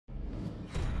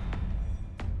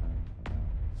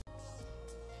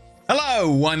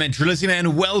Hello, I'm EnterElysium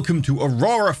and welcome to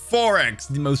Aurora 4X,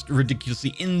 the most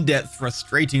ridiculously in-depth,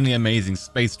 frustratingly amazing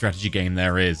space strategy game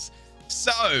there is.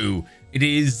 So, it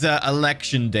is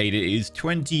election date. It is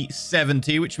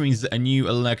 2070, which means that a new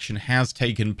election has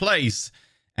taken place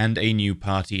and a new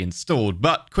party installed.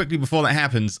 But quickly before that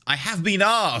happens, I have been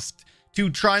asked to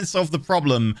try and solve the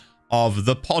problem of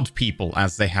the pod people,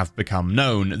 as they have become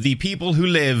known. The people who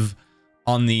live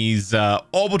on these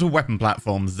orbital weapon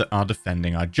platforms that are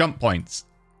defending our jump points.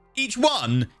 Each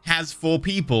one has 4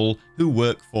 people who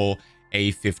work for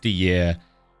a 50-year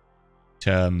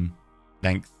term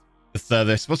length of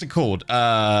service. What's it called?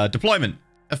 Deployment.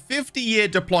 A 50-year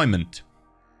deployment.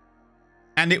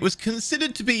 And it was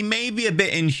considered to be maybe a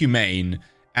bit inhumane.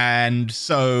 And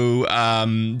so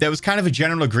there was kind of a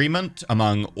general agreement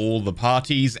among all the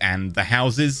parties and the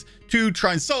houses to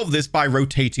try and solve this by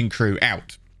rotating crew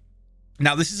out.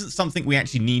 Now, this isn't something we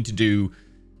actually need to do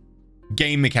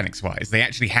game mechanics-wise. They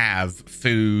actually have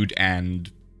food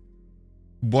and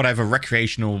whatever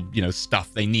recreational,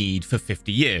 stuff they need for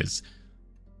 50 years.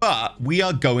 But we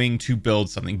are going to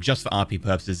build something just for RP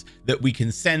purposes that we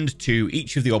can send to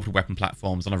each of the orbital weapon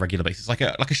platforms on a regular basis, like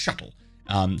a shuttle,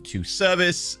 to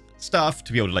service stuff,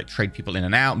 to be able to trade people in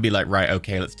and out and be like, right,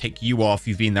 okay, let's take you off.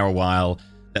 You've been there a while.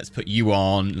 Let's put you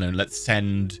on. And let's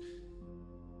send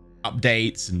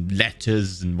updates and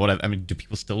letters and whatever. I mean, do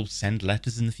people still send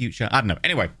letters in the future? I don't know.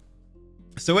 Anyway,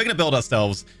 so we're going to build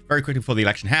ourselves very quickly before the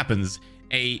election happens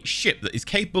a ship that is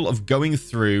capable of going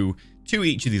through to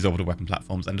each of these orbital weapon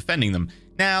platforms and defending them.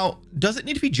 Now, does it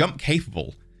need to be jump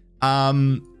capable?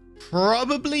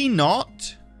 Probably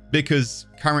not, because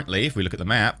currently, if we look at the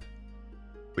map,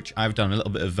 which I've done a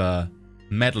little bit of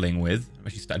meddling with, I've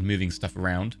actually started moving stuff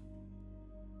around.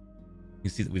 You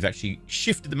can see that we've actually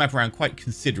shifted the map around quite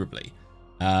considerably.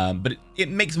 But it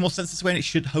makes more sense this way, and it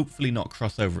should hopefully not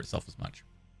cross over itself as much.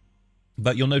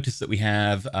 But you'll notice that we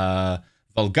have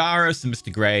Vulgaris and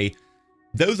Mr. Grey.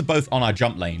 Those are both on our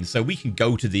jump lane, so we can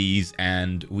go to these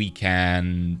and we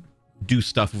can do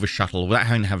stuff with a shuttle without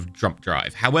having to have jump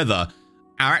drive. However,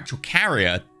 our actual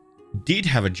carrier did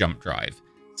have a jump drive.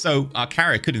 So our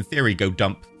carrier could, in theory, go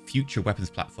dump future weapons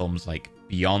platforms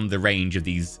beyond the range of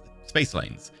these space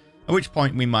lanes. At which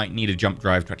point we might need a jump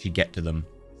drive to actually get to them.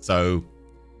 So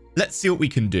let's see what we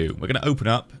can do. We're going to open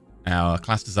up our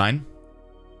class design.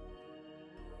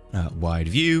 Wide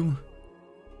view.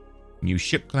 New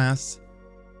ship class.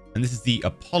 And this is the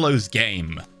Apollo's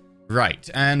game. Right.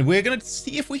 And we're going to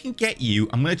see if we can get you.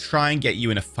 I'm going to try and get you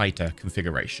in a fighter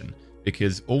configuration.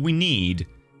 Because all we need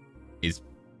is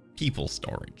people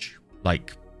storage.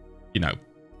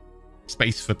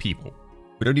 Space for people.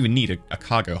 We don't even need a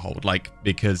cargo hold,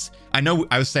 because I know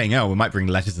I was saying, oh, we might bring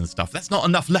letters and stuff. That's not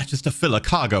enough letters to fill a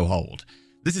cargo hold.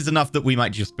 This is enough that we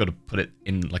might just be able to put it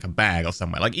in a bag or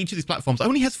somewhere. Each of these platforms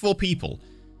only has 4 people,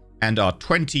 and our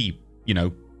 20,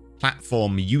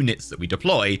 platform units that we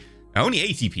deploy are only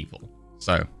 80 people.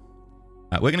 So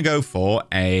we're going to go for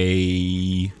what are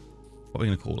we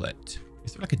going to call it?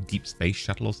 Is there a deep space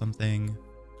shuttle or something?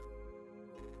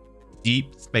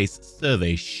 Deep space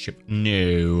survey ship?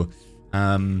 No.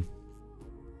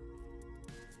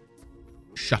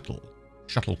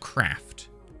 Shuttlecraft.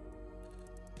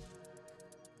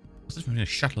 What's this between a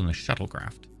shuttle and a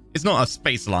shuttlecraft? It's not a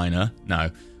space liner.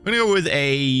 No. We're gonna go with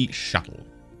a shuttle.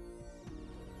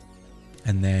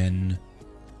 And then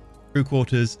crew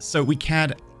quarters. So we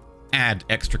can add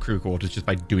extra crew quarters just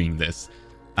by doing this.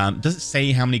 Does it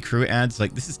say how many crew it adds?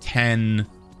 This is 10 and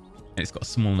it's got a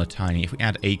small and a tiny. If we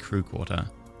add a crew quarter,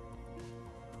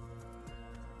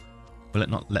 will it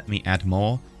not let me add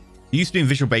more? It used to be in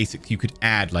Visual Basic, you could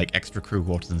add extra crew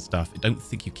quarters and stuff. I don't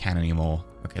think you can anymore.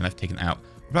 Okay, I've taken it out.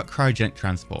 What about cryogenic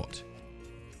transport?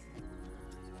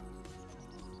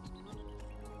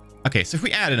 Okay, so if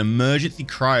we add an emergency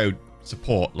cryo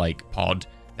support pod,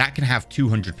 that can have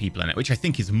 200 people in it, which I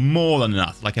think is more than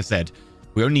enough. Like I said,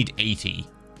 we only need 80.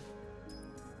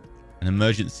 An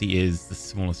emergency is the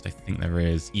smallest I think there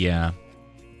is. Yeah.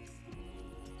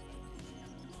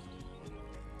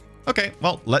 Okay,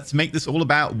 well, let's make this all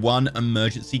about one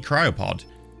emergency cryopod.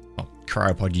 Well,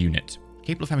 cryopod unit.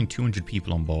 Capable of having 200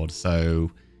 people on board,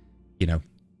 so,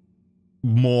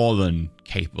 more than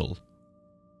capable.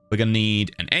 We're going to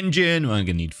need an engine, we're going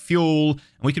to need fuel,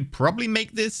 and we could probably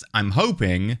make this, I'm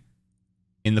hoping,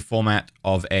 in the format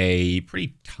of a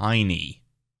pretty tiny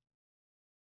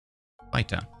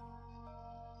fighter.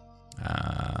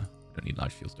 Don't need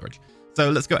large fuel storage. So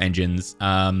let's go engines.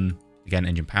 Again,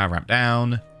 engine power ramp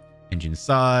down. Engine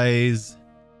size.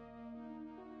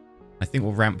 I think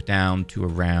we'll ramp down to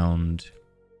around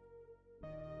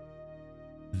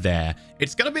there.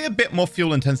 It's going to be a bit more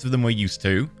fuel intensive than we're used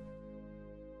to.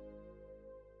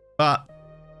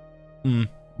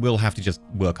 we'll have to just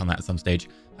work on that at some stage.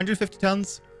 150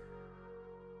 tons.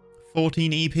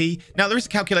 14 EP. Now, there is a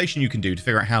calculation you can do to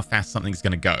figure out how fast something's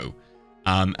going to go.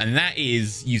 And that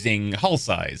is using hull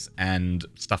size and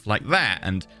stuff like that.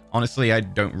 And honestly, I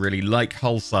don't really like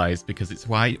hull size because it's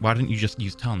why don't you just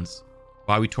use tons?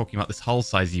 Why are we talking about this hull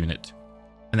size unit?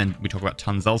 And then we talk about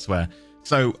tons elsewhere.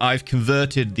 So I've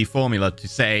converted the formula to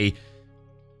say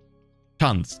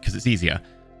tons because it's easier.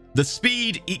 The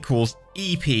speed equals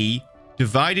EP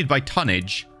divided by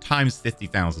tonnage times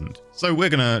 50,000. So we're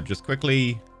going to just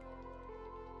quickly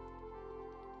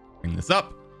bring this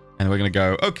up. And we're going to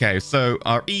go, okay, so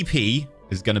our EP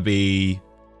is going to be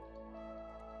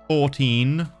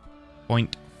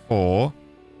 14.4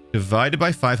 divided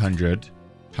by 500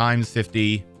 times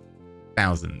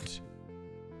 50,000.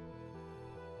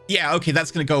 Yeah, okay, that's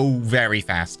going to go very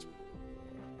fast.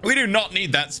 We do not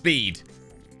need that speed.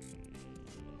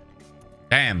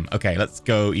 Damn, okay, let's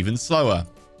go even slower.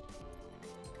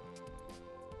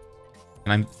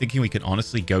 And I'm thinking we could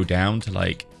honestly go down to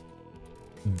like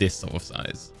this sort of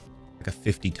size. Like a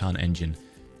 50-ton engine.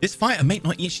 This fighter may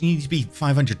not actually need to be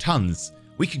 500 tons.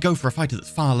 We could go for a fighter that's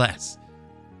far less.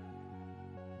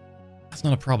 That's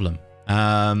not a problem.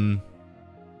 Again,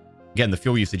 the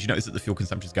fuel usage. You notice that the fuel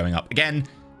consumption is going up. Again,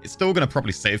 it's still going to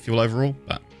probably save fuel overall,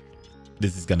 but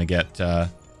this is going to get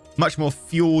much more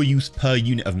fuel use per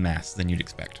unit of mass than you'd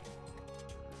expect.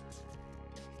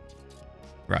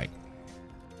 Right.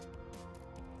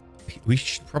 We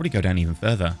should probably go down even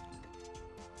further.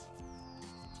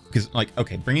 Because, like,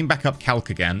 okay, bringing back up calc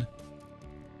again.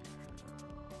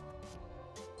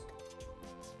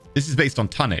 This is based on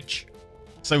tonnage.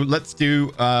 So let's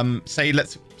do,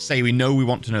 let's say we know we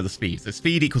want to know the speed. So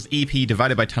speed equals EP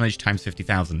divided by tonnage times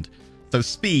 50,000. So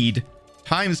speed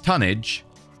times tonnage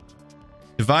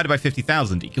divided by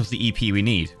 50,000 equals the EP we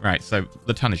need. Right, so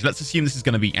the tonnage. Let's assume this is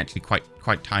going to be actually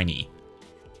quite tiny.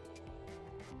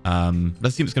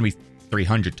 Let's assume it's going to be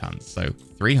 300 tons. So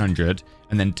 300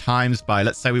 and then times by,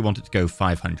 let's say we want it to go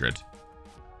 500.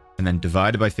 And then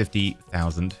divided by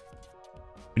 50,000.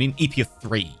 We need an EP of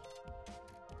 3.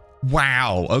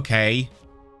 Wow, okay.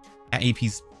 That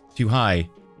EP's too high.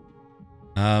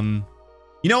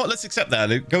 You know what? Let's accept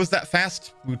that. It goes that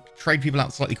fast. We'll trade people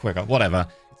out slightly quicker. Whatever.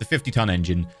 It's a 50-ton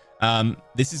engine.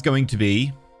 This is going to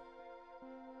be...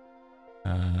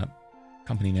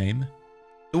 company name.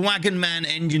 The Wagon Man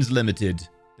Engines Limited.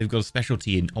 They've got a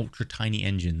specialty in ultra-tiny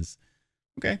engines.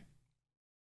 Okay.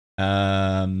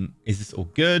 Is this all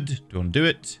good? Do we want to do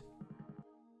it?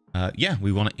 Yeah,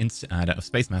 we want to instant add out of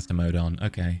Space Master mode on.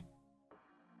 Okay.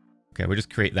 Okay, we'll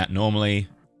just create that normally.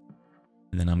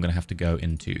 And then I'm going to have to go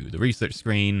into the research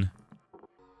screen.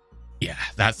 Yeah,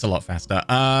 that's a lot faster.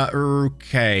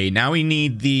 Okay, now we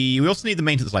need we also need the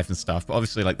maintenance life and stuff, but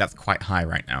obviously, like, that's quite high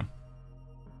right now.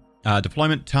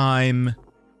 Deployment time.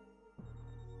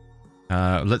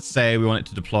 Let's say we want it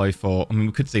to deploy for, I mean,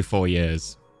 we could say 4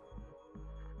 years.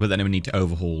 But then we need to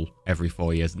overhaul every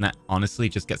 4 years. And that honestly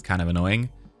just gets kind of annoying.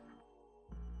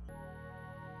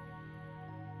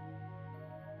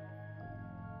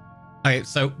 Okay,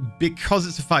 so because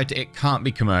it's a fighter, it can't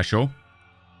be commercial.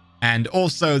 And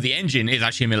also the engine is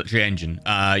actually a military engine.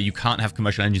 You can't have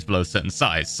commercial engines below a certain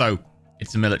size. So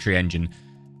it's a military engine.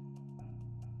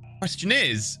 Question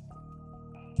is,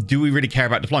 do we really care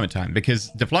about deployment time? Because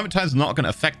deployment time is not going to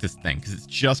affect this thing because it's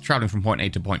just traveling from point A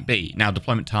to point B. Now,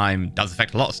 deployment time does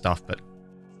affect a lot of stuff, but,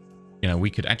 you know,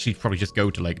 we could actually probably just go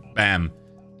to, like, bam,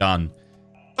 done.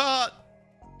 But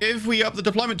if we up the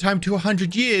deployment time to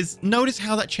 100 years, notice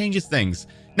how that changes things.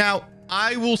 Now,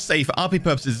 I will say for RP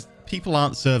purposes, people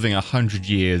aren't serving 100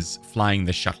 years flying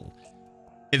the shuttle.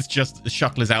 It's just the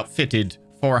shuttle is outfitted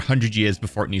for 100 years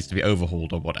before it needs to be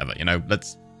overhauled or whatever. You know,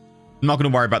 I'm not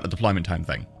going to worry about the deployment time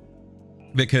thing.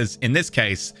 Because in this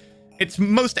case, it's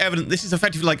most evident this is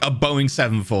effectively like a Boeing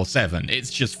 747. It's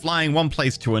just flying one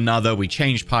place to another. We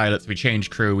change pilots, we change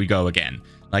crew, we go again.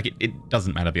 Like, it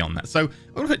doesn't matter beyond that. So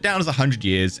we're going to put it down as 100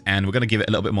 years, and we're going to give it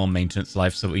a little bit more maintenance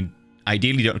life so we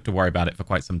ideally don't have to worry about it for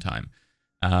quite some time.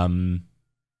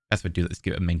 That's what we do. Let's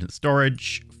give it a maintenance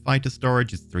storage. Fighter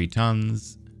storage is 3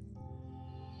 tons.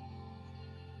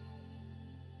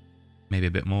 Maybe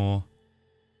a bit more.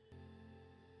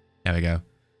 There we go.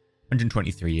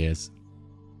 123 years.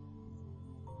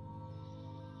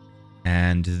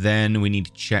 And then we need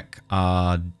to check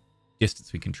our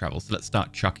distance we can travel. So let's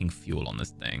start chucking fuel on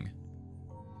this thing.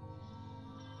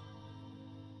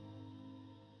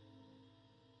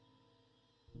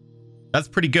 That's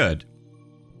pretty good.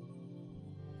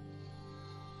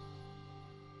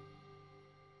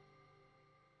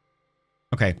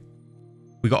 Okay.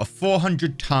 We got a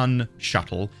 400-ton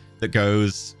shuttle. that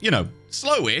goes, you know,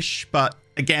 slowish, but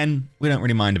again, we don't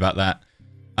really mind about that.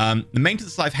 The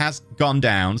maintenance life has gone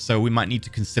down, so we might need to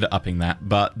consider upping that,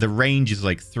 but the range is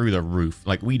like through the roof.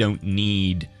 Like, we don't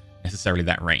need necessarily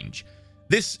that range.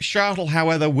 This shuttle,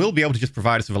 however, will be able to just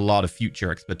provide us with a lot of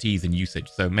future expertise and usage,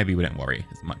 so maybe we don't worry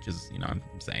as much as, you know,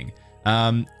 I'm saying.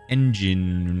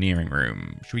 Engineering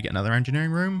room. Should we get another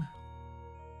engineering room?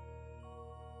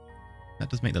 That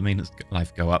does make the maintenance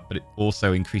life go up, but it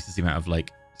also increases the amount of,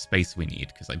 like, space we need,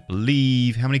 because I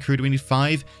believe, how many crew do we need?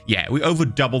 5? Yeah, we over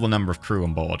double the number of crew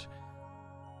on board.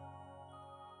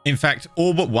 In fact,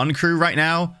 all but 1 crew right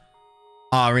now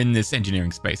are in this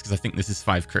engineering space, because I think this is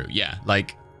 5 crew. Yeah,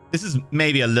 like, this is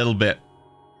maybe a little bit,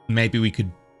 maybe we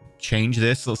could change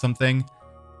this or something.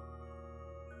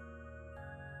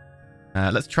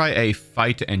 Let's try a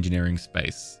fighter engineering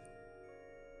space.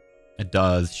 It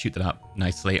does shoot that up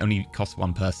nicely. It only costs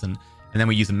 1 person. And then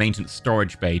we use a maintenance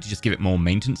storage bay to just give it more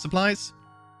maintenance supplies.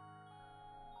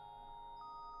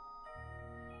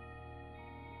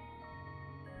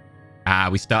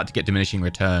 We start to get diminishing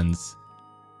returns.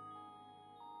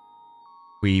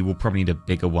 We will probably need a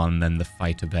bigger one than the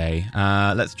fighter bay.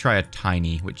 Let's try a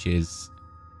tiny, which is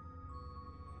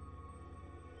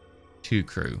 2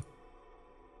 crew.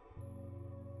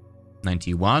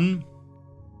 91.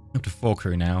 Up to 4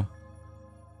 crew now.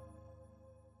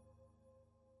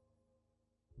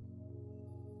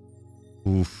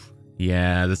 Oof.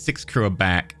 Yeah, the 6 crew are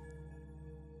back.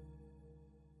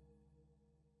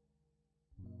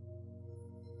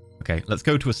 Okay, let's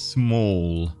go to a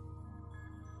small.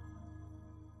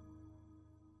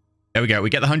 There we go.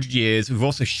 We get the 100 years. We've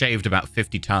also shaved about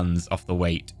 50 tons off the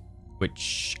weight,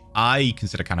 which I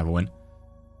consider kind of a win.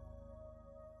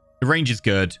 The range is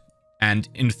good. And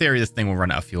in theory, this thing will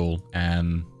run out of fuel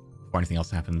before anything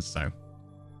else happens, so.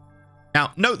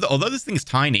 Now, note that although this thing is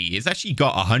tiny, it's actually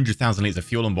got 100,000 liters of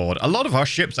fuel on board. A lot of our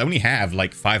ships only have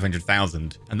like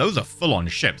 500,000, and those are full-on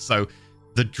ships. So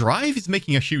the drive is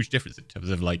making a huge difference in terms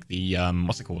of like the,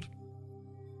 what's it called?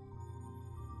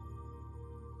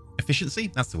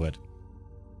 Efficiency? That's the word.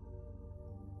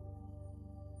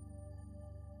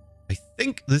 I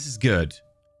think this is good.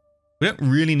 We don't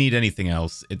really need anything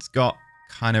else. It's got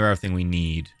kind of everything we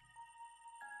need.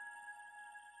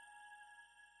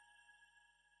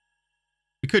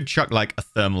 We could chuck like a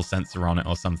thermal sensor on it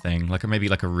or something, like maybe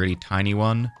like a really tiny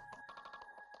one.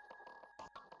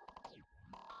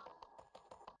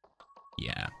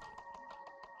 Yeah.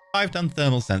 5-ton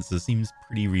thermal sensor seems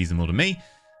pretty reasonable to me.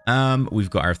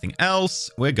 We've got everything else.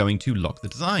 We're going to lock the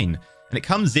design. And it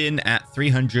comes in at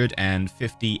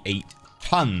 358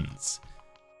 tons.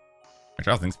 Which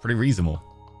I think is pretty reasonable.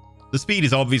 The speed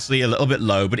is obviously a little bit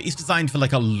low, but it is designed for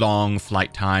like a long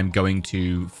flight time going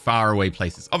to faraway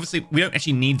places. Obviously, we don't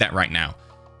actually need that right now.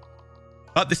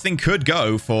 But this thing could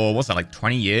go for, what's that, like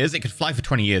 20 years? It could fly for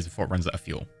 20 years before it runs out of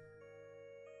fuel.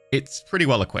 It's pretty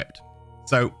well equipped.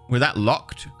 So with that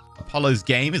locked, Apollo's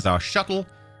game is our shuttle.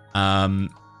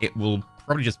 It will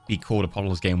probably just be called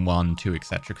Apollo's game 1, 2,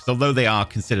 etc. Because although they are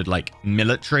considered like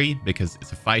military, because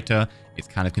it's a fighter, it's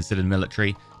kind of considered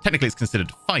military. Technically, it's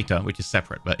considered fighter, which is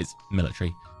separate, but it's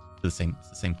military. It's the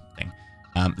same thing.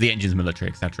 The engine's military,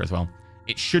 etc. as well.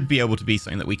 It should be able to be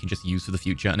something that we can just use for the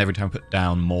future. And every time we put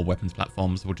down more weapons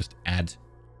platforms, we'll just add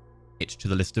it to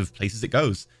the list of places it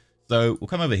goes. So we'll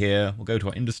come over here. We'll go to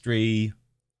our industry.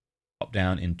 Pop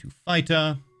down into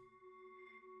fighter.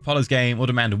 Apollo's game will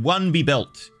demand 1 be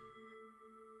built.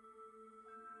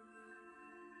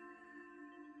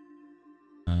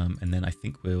 And then I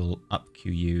think we'll up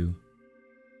queue you.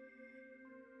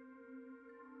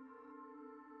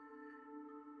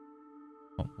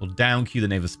 Oh, we'll down queue the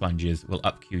naval sponges. We'll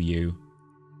up queue you.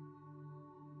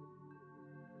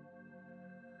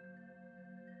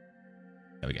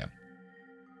 There we go.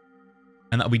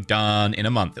 And that'll be done in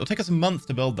a month. It'll take us a month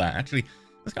to build that. Actually,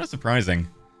 that's kind of surprising.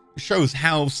 It shows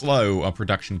how slow our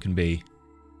production can be.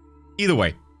 Either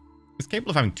way, it's capable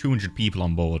of having 200 people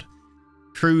on board.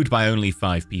 Crewed by only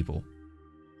 5 people.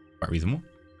 Quite reasonable.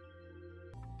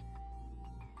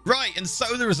 Right, and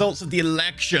so the results of the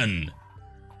election.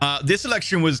 This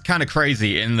election was kind of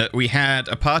crazy in that we had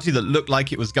a party that looked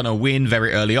like it was going to win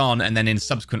very early on, and then in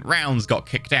subsequent rounds got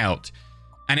kicked out.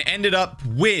 And it ended up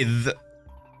with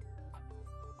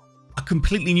a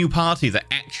completely new party that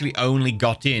actually only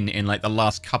got in like the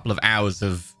last couple of hours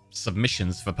of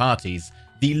submissions for parties.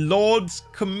 The Lords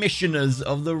Commissioners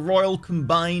of the Royal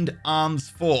Combined Arms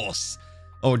Force,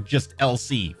 or just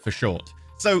LC for short.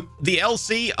 So the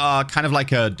LC are kind of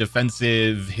like a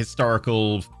defensive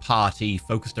historical party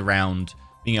focused around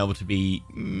being able to be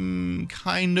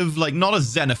kind of like not a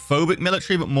xenophobic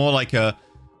military, but more like a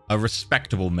a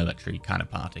respectable military kind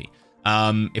of party.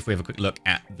 If we have a quick look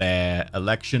at their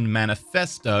election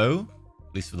manifesto,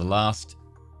 at least for the last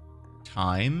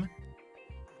time,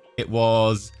 it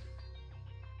was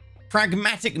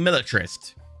pragmatic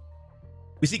militarist.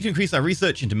 We seek to increase our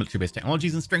research into military-based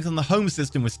technologies and strengthen the home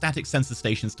system with static sensor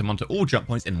stations to monitor all jump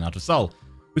points in and out of Sol.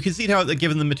 We concede, however, that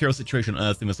given the material situation on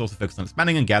Earth, we must also focus on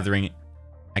expanding and gathering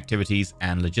activities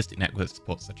and logistic networks to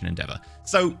support such an endeavor.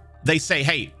 So they say,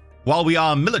 hey, while we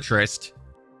are militarist,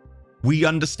 we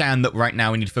understand that right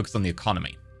now we need to focus on the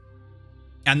economy.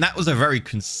 And that was a very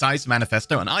concise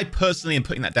manifesto, and I personally am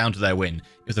putting that down to their win.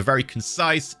 It was a very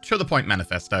concise, to-the-point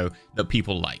manifesto that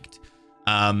people liked.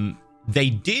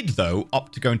 They did, though,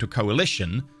 opt to go into a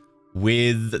coalition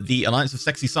with the Alliance of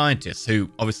Sexy Scientists, who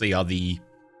obviously are the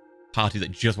party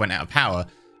that just went out of power.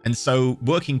 And so,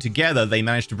 working together, they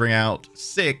managed to bring out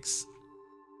 6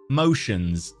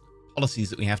 motions,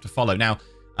 policies that we have to follow. Now,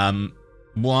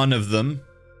 one of them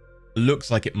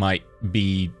looks like it might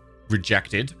be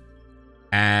rejected,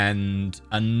 and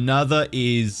another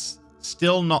is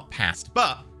still not passed,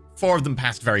 but 4 of them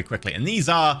passed very quickly. And these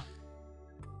are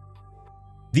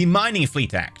the Mining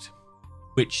Fleet Act,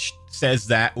 which says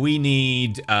that we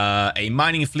need a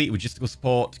mining fleet with logistical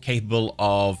support capable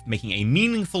of making a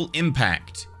meaningful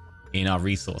impact in our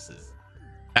resources.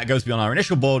 That goes beyond our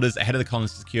initial borders, ahead of the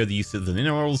colonists to secure the use of the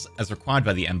minerals as required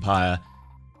by the Empire,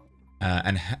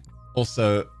 and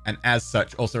as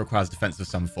such also requires defense of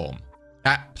some form.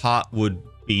 That part would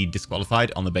be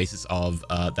disqualified on the basis of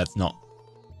that's not.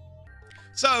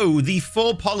 So the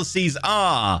 4 policies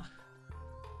are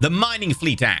the Mining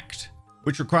Fleet Act,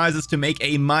 which requires us to make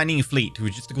a mining fleet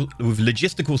with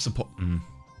logistical support.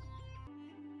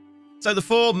 So the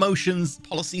 4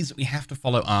 policies that we have to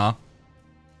follow are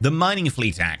the Mining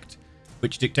Fleet Act,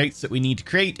 which dictates that we need to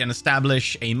create and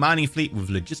establish a mining fleet with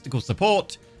logistical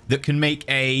support that can make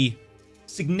a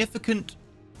significant,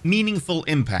 meaningful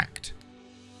impact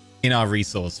in our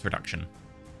resource production.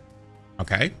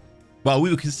 Okay. Well, we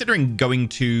were considering going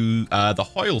to the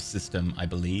Hoyle system, I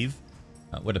believe.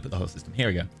 Where did I put the Hoyle system? Here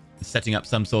we go. Setting up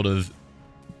some sort of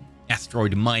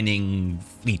asteroid mining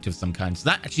fleet of some kind. So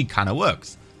that actually kind of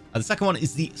works. The second one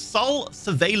is the Sol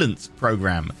Surveillance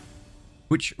Program,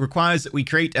 which requires that we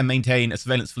create and maintain a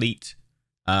surveillance fleet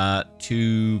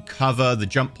to cover the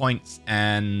jump points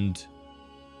and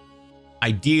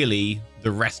ideally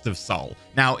the rest of Sol.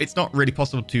 Now, it's not really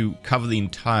possible to cover the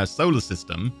entire solar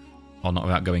system, or not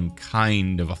without going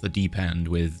kind of off the deep end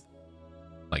with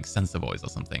like sensor buoys or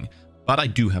something. But I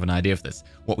do have an idea for this.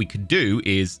 What we could do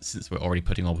is, since we're already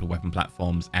putting orbital weapon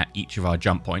platforms at each of our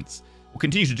jump points, we'll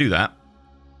continue to do that.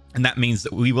 And that means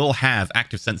that we will have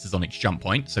active sensors on each jump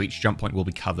point. So each jump point will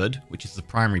be covered, which is the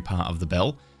primary part of the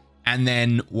bill. And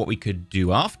then what we could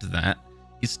do after that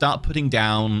is start putting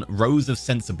down rows of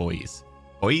sensor buoys.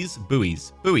 Buoys.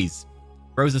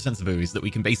 Rows of sensor buoys that we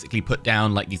can basically put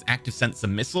down like these active sensor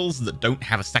missiles that don't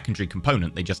have a secondary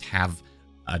component. They just have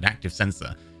an active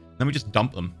sensor. Then we just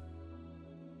dump them.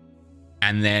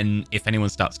 And then if anyone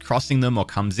starts crossing them or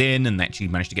comes in and they actually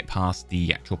manage to get past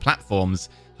the actual platforms,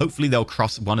 hopefully they'll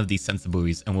cross one of these sensor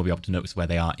buoys and we'll be able to notice where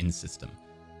they are in system.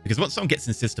 Because once someone gets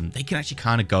in system, they can actually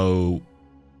kind of go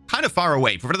kind of far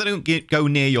away. Provided they don't go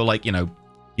near your, like, you know,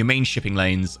 your main shipping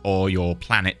lanes or your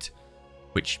planet,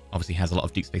 which obviously has a lot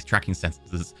of deep space tracking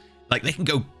sensors. Like, they can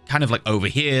go kind of like over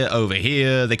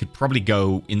here. They could probably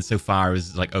go insofar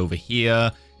as like over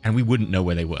here, and we wouldn't know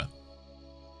where they were.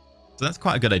 So that's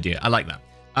quite a good idea. I like that.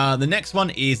 The next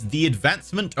one is the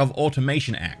Advancement of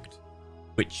Automation Act,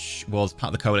 which was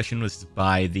part of the coalition, was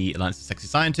by the Alliance of Sexy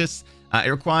Scientists. It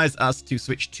requires us to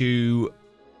switch to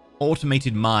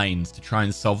automated mines to try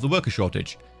and solve the worker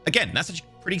shortage. Again, that's actually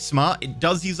pretty smart. It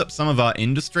does use up some of our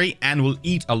industry and will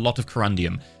eat a lot of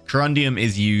corundium. Corundium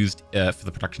is used for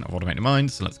the production of automated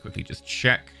mines. So let's quickly just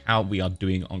check how we are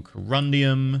doing on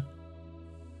corundium.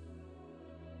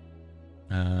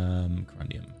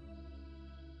 Corundium.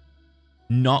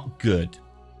 Not good.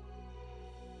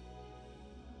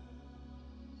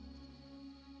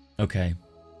 Okay.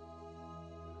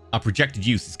 Our projected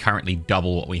use is currently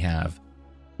double what we have.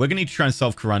 We're going to need to try and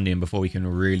solve corundium before we can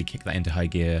really kick that into high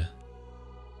gear.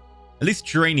 At least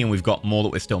geranium, we've got more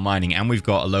that we're still mining, and we've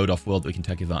got a load off world that we can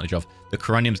take advantage of. The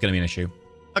corundium's going to be an issue.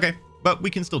 Okay, but we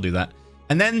can still do that.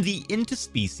 And then the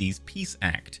Interspecies Peace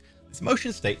Act. This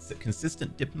motion states that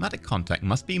consistent diplomatic contact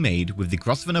must be made with the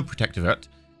Grosvenor Protectorate,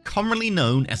 commonly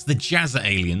known as the Jazza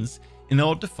aliens, in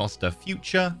order to foster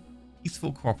future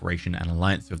peaceful cooperation and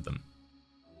alliance with them.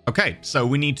 Okay, so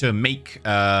we need to make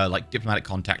like diplomatic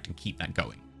contact and keep that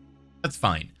going. That's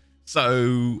fine.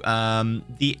 So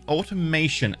the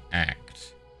Automation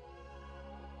Act.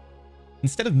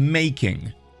 instead of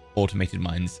making automated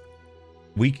mines,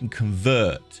 we can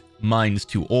convert mines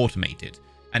to automated.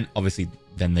 And obviously,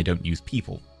 then they don't use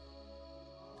people.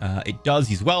 It does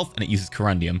use wealth, and it uses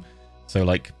corundium. So,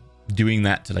 like, doing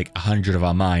that to, like, 100 of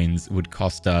our mines would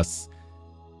cost us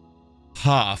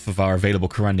half of our available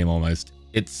corundium almost.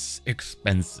 It's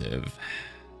expensive.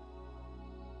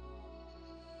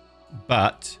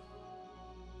 But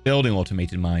building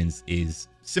automated mines is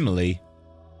similarly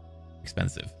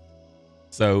expensive.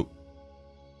 So,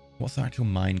 what's the actual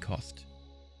mine cost?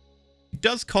 It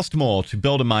does cost more to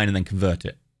build a mine and then convert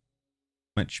it,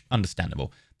 which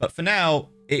understandable. But for now,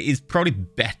 it is probably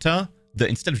better that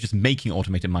instead of just making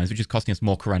automated mines, which is costing us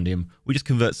more corundium, we just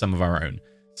convert some of our own.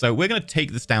 So we're going to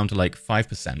take this down to like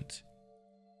 5%.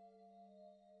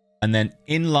 And then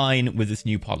in line with this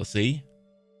new policy,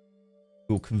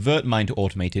 we'll convert mine to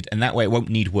automated, and that way it won't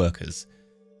need workers.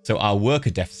 So our worker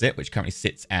deficit, which currently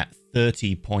sits at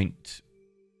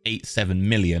 30.87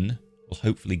 million, will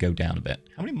hopefully go down a bit.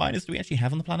 How many miners do we actually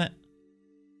have on the planet?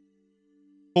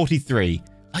 43.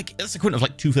 Like, that's equivalent of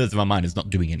like 2/3 of our miners not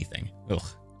doing anything. Ugh,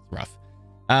 it's rough.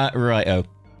 Righto.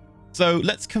 So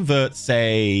let's convert,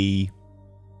 say,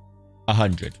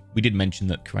 100. We did mention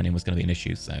that corundium was going to be an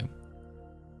issue, so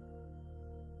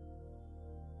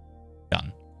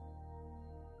done.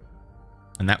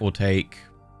 And that will take...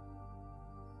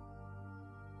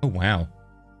 Oh, wow.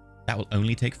 That will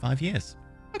only take 5 years.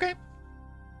 Okay.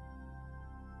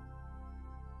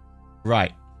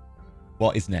 Right.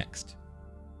 What is next?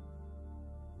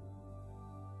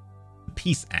 The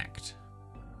Peace Act.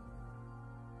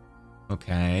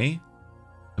 Okay.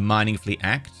 The Mining Fleet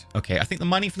Act. Okay, I think the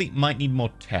Mining Fleet might need more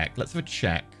tech. Let's have a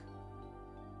check.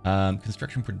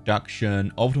 Construction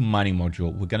production. Orbital mining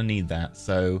module. We're going to need that.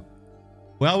 So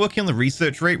we are working on the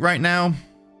research rate right now.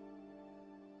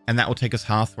 And that will take us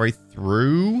halfway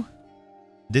through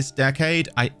this decade.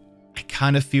 I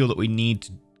kind of feel that we need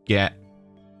to get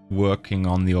working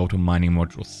on the orbital mining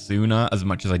module sooner. As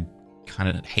much as I kind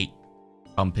of hate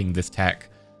bumping this tech,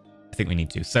 I think we need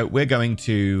to. So we're going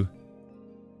to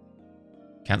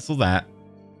cancel that.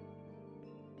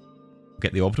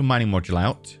 Get the orbital mining module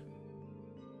out.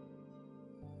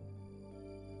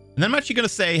 And then I'm actually going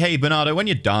to say, hey, Bernardo, when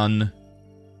you're done,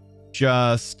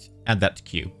 just add that to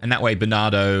queue. And that way,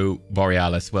 Bernardo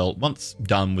Borealis will, once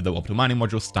done with the orbital mining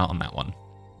module, start on that one.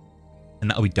 And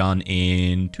that'll be done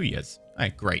in 2 years. All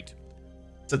right, great.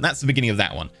 So that's the beginning of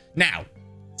that one. Now,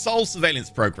 Sol Surveillance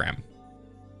Program.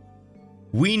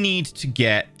 We need to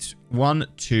get 1,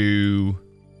 2,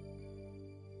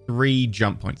 3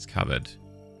 jump points covered.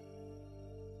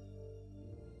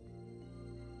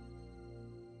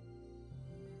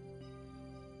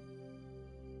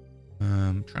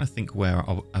 I'm trying to think where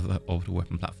our other orbital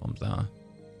weapon platforms are.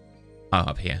 Oh,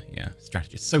 up here. Yeah,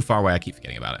 strategist. So far away, I keep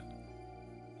forgetting about it.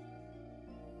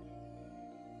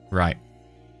 Right.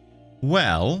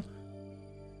 Well,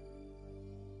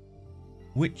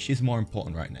 which is more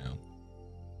important right now?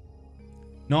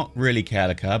 Not really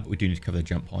Calica, but we do need to cover the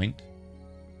jump point.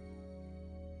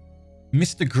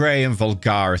 Mr. Grey and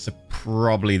Vulgaris are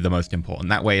probably the most important.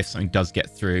 That way, if something does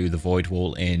get through the void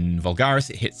wall in Vulgaris,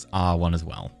 it hits R1 as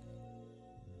well.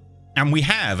 And we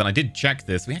have, and I did check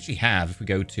this, we actually have, if we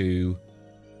go to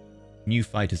New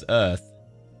Fighters Earth,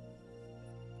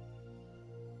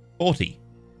 40,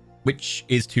 which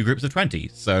is 2 groups of 20.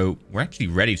 So we're actually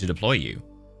ready to deploy you.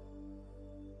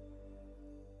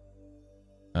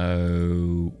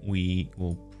 So we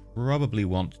will probably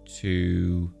want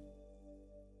to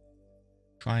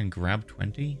try and grab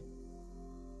 20.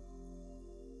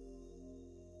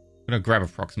 I'm going to grab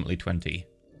approximately 20.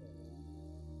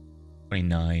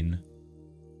 29.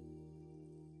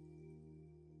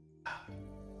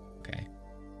 Okay.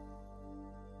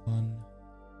 1,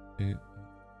 2.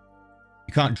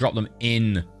 You can't drop them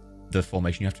in the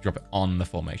formation. You have to drop it on the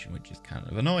formation, which is kind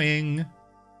of annoying.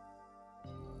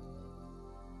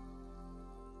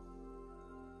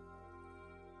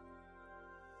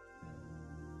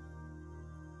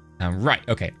 Right,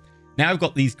 okay. Now I've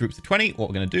got these groups of 20. What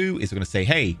we're going to do is we're going to say,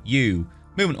 hey, you,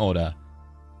 movement order,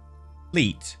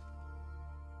 fleet,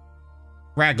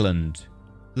 Ragland,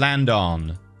 land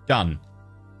on, done.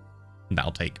 And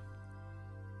that'll take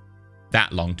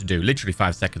that long to do. Literally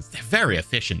 5 seconds. They're very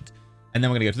efficient. And then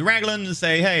we're going to go to the Ragland and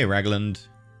say, hey, Ragland,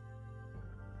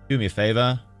 do me a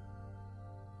favor.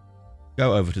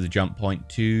 Go over to the jump point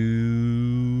to,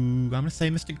 I'm going to say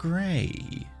Mr.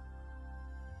 Grey.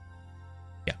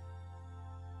 Yeah.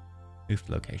 Move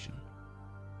to location.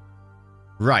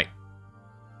 Right.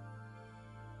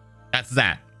 That's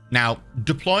that. Now,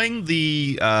 deploying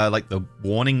the, like the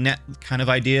warning net kind of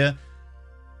idea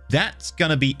That's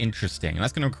going to be interesting. And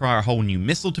that's going to require a whole new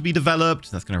missile to be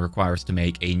developed. That's going to require us to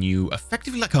make a new,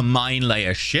 effectively like a mine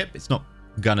layer ship. It's not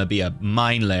going to be a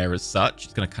mine layer as such.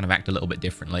 It's going to kind of act a little bit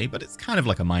differently, but it's kind of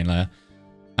like a mine layer.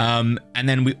 And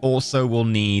then we also will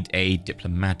need a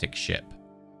diplomatic ship.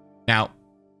 Now,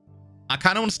 I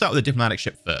kind of want to start with a diplomatic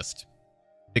ship first,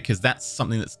 because that's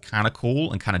something that's kind of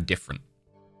cool and kind of different.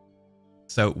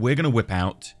 So we're going to whip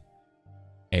out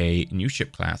a new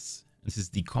ship class. This is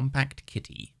the Compact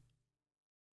Kitty.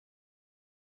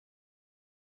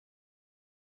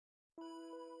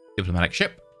 Diplomatic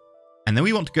ship. And then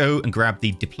we want to go and grab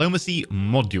the diplomacy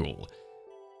module.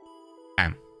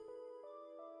 Bam.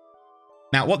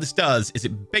 Now, what this does is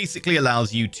it basically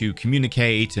allows you to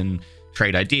communicate and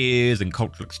trade ideas and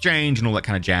cultural exchange and all that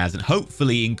kind of jazz, and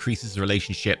hopefully increases the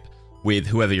relationship with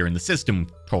whoever you're in the system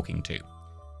talking to.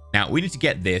 Now, we need to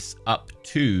get this up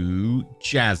to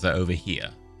Jazza over here.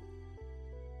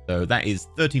 So that is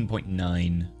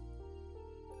 13.9.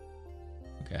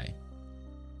 Okay.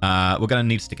 We're going to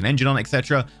need to stick an engine on,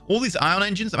 etc. All these ion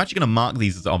engines, I'm actually going to mark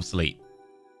these as obsolete,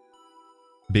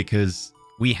 because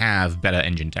we have better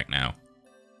engine tech now.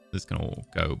 This can all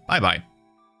go bye-bye.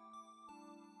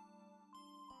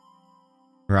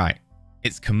 Right.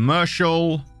 It's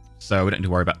commercial, so we don't need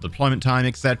to worry about deployment time,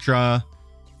 etc.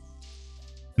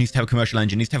 Needs to have a commercial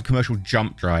engine. Needs to have a commercial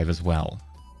jump drive as well.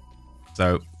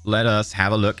 So let us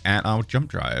have a look at our jump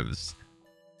drives.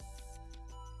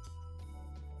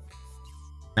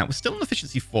 Now, we're still on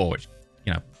efficiency 4, which,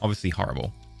 you know, obviously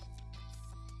horrible.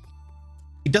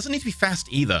 It doesn't need to be fast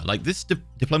either. Like, this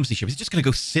diplomacy ship is just going to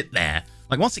go sit there.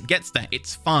 Like, once it gets there,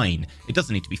 it's fine. It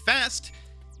doesn't need to be fast.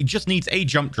 It just needs a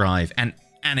jump drive and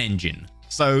an engine.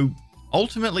 So,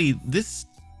 ultimately, this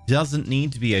doesn't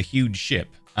need to be a huge ship.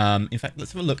 In fact,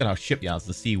 let's have a look at our shipyards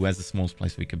to see where's the smallest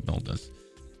place we could build this.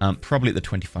 Probably at the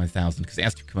 25,000, because it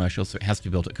has to be commercial, so it has to be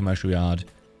built at a commercial yard.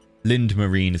 Lind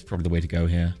Marine is probably the way to go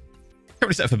here.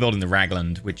 Probably set up for building the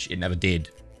Ragland, which it never did,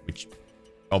 which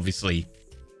obviously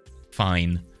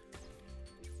fine.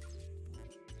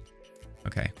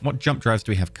 Okay, what jump drives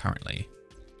do we have currently?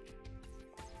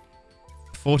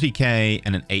 40k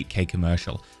and an 8k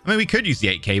commercial. I mean, we could use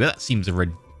the 8k, but that seems a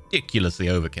ridiculously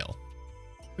overkill.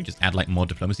 We just add like more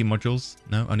diplomacy modules?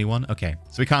 No, only one? Okay,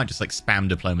 so we can't just like spam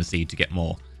diplomacy to get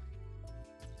more.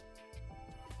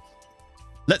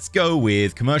 Let's go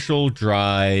with commercial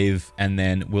drive, and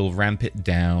then we'll ramp it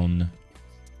down.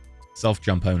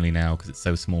 Self-jump only now, because it's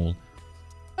so small.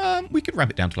 We could ramp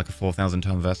it down to like a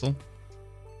 4,000-ton vessel.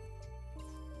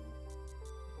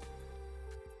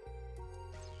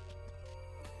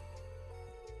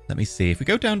 Let me see. If we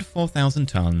go down to 4,000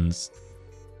 tons,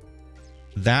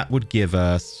 that would give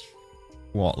us,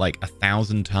 what, like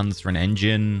 1,000 tons for an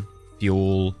engine,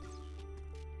 fuel.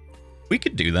 We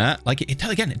could do that. Like,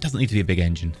 again, it doesn't need to be a big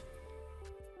engine.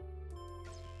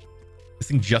 This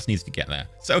thing just needs to get there.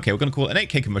 So, okay, we're going to call it an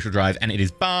 8k commercial drive, and it is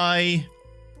by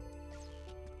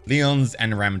Leons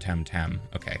and Ram Tam Tam.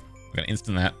 Okay, we're going to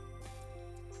instant that.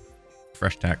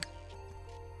 Fresh tech.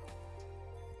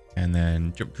 And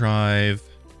then jump drive.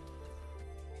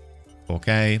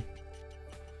 4k.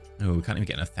 Oh, we can't even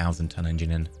get an 1,000-ton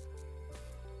engine in.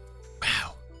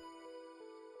 Wow.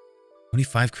 Only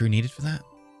 5 crew needed for that?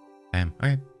 Damn,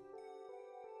 okay.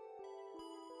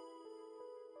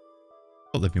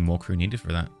 Thought there'd be more crew needed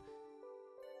for that.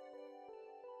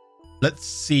 Let's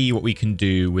see what we can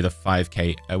do with a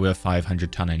 5k, with a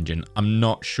 500-ton engine. I'm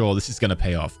not sure this is going to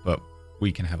pay off, but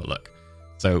we can have a look.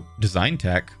 So, design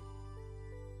tech.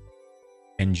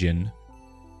 Engine.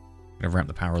 Going to ramp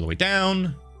the power all the way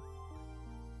down.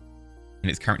 And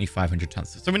it's currently 500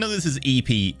 tons. So we know this is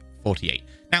EP48.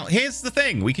 Now, here's the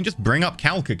thing. We can just bring up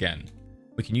calc again.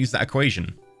 We can use that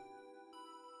equation.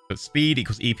 But speed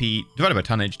equals EP divided by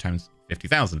tonnage times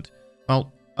 50,000.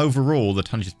 Well, overall, the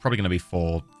tonnage is probably going to be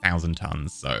 4,000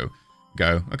 tons. So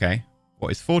go, okay,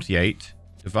 what is 48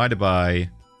 divided by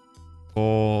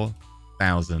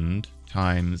 4,000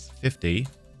 times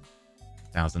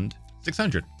 50,000?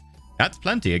 600. That's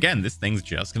plenty. Again, this thing's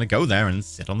just going to go there and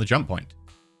sit on the jump point.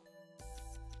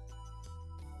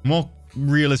 More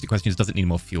realistic questions, does it need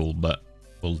more fuel, but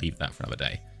we'll leave that for another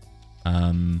day.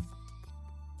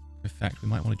 In fact, we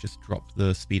might want to just drop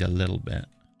the speed a little bit.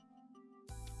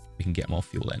 We can get more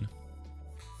fuel in.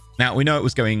 Now, we know it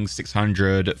was going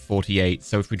 600 at 48,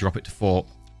 so if we drop it to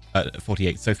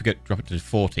 48, so if we drop it to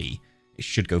 40, it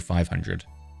should go 500.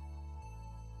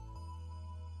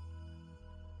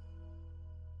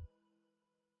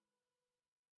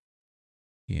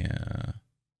 Yeah.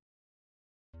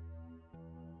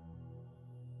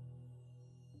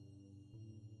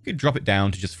 We could drop it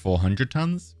down to just 400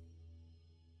 tons.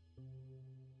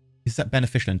 Is that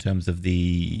beneficial in terms of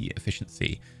the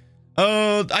efficiency?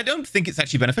 Oh, I don't think it's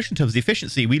actually beneficial in terms of the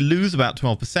efficiency. We lose about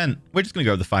 12%. We're just going to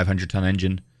go with the 500-ton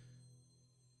engine.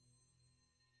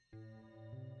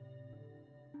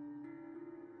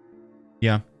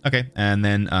 Yeah, okay. And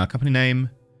then company name,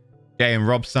 Day and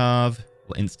Robsav.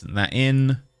 We'll instant that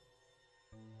in.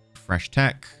 Fresh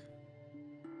tech.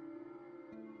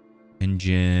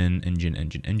 Engine, Day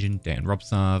and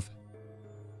Robsav.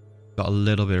 Got a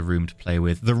little bit of room to play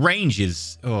with. The range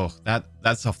is... Oh,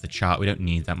 that's off the chart. We don't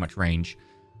need that much range.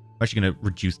 We're actually going to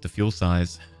reduce the fuel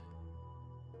size.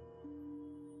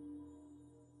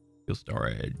 Fuel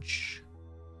storage.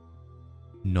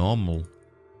 Normal.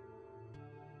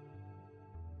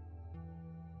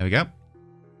 There we go.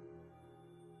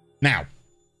 Now,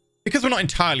 because we're not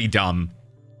entirely dumb,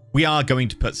 we are going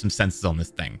to put some sensors on this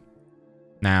thing.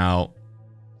 Now,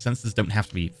 sensors don't have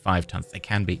to be 5 tons. They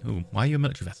can be... Ooh, why are you a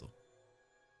military vessel?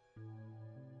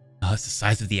 Oh, it's the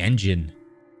size of the engine.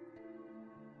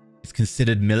 It's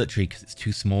considered military because it's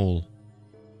too small.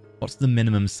 What's the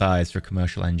minimum size for a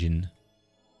commercial engine?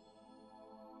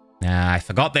 Nah, I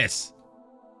forgot this.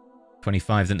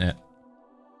 25, isn't it?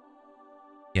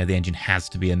 Yeah, the engine has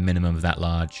to be a minimum of that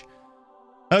large.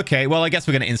 Okay, well, I guess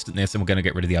we're going to instant this and we're going to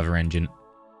get rid of the other engine.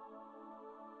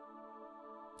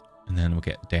 And then we'll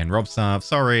get Dan Robsav.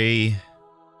 Sorry.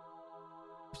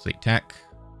 Obsolete tech.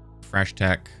 Fresh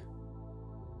tech.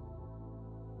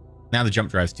 Now the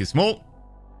jump drive's too small.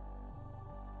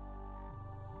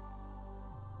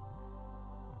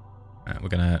 Alright, we're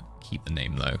going to keep the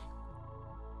name, though.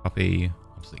 Copy.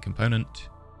 Obsolete component.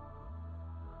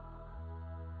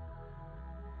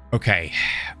 Okay.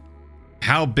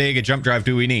 How big a jump drive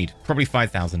do we need? Probably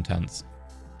 5,000 tons.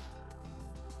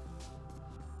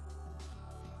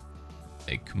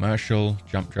 A commercial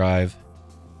jump drive.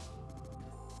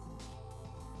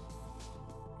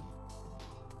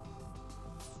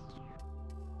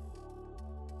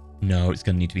 No, it's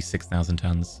going to need to be 6,000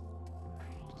 tons.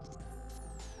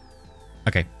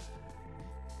 Okay.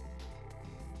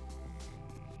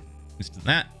 Instant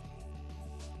that.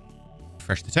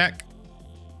 Refresh the tech.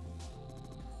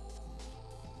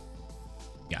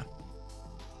 Yeah.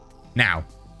 Now,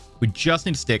 we just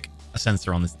need to stick a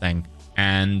sensor on this thing.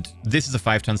 And this is a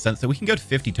 5-ton sensor. We can go to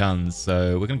 50 tons.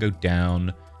 So we're going to go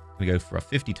down. We go for a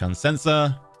 50-ton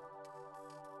sensor.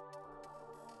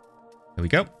 There we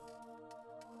go.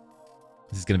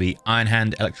 This is going to be Iron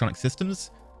Hand Electronic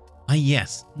Systems. Ah,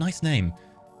 yes. Nice name.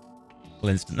 We'll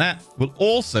instant that. We'll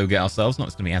also get ourselves, not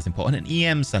it's going to be as important, an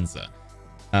EM sensor.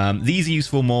 These are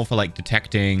useful more for like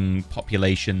detecting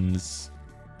populations.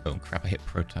 Oh crap, I hit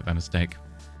prototype by mistake.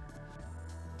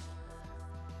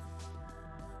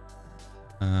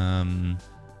 I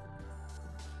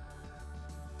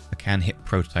can hit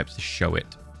prototypes to show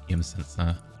it. EM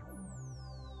sensor.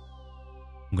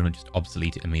 I'm going to just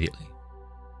obsolete it immediately.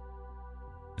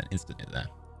 Then instant it there.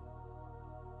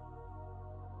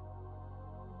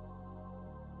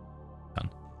 Done.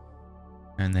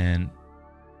 And then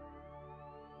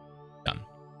done.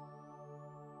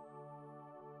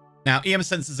 Now, EM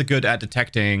sensors are good at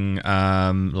detecting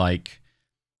like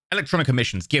electronic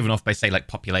emissions given off by, say, like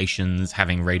populations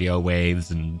having radio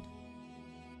waves and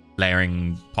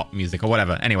blaring pop music or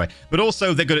whatever. Anyway, but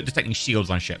also they're good at detecting shields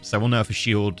on ships. So we'll know if a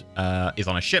shield is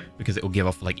on a ship because it will give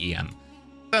off like EM.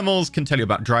 Thermals can tell you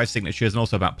about drive signatures and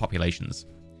also about populations.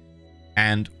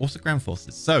 And also ground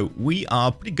forces. So we are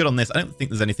pretty good on this. I don't think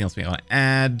there's anything else we want to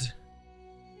add.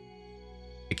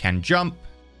 It can jump.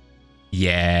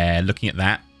 Yeah, looking at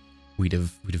that, we'd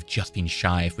have just been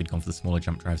shy if we'd gone for the smaller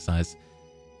jump drive size.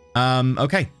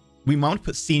 Okay. We might want to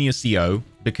put senior CO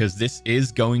because this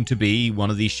is going to be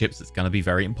one of these ships that's going to be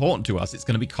very important to us. It's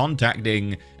going to be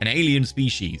contacting an alien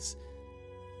species.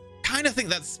 Kind of think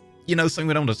that's, you know, something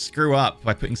we don't want to screw up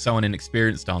by putting someone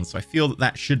inexperienced on. So I feel that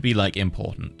that should be like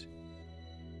important.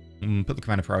 Put the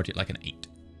commander priority at like an 8.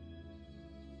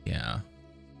 Yeah.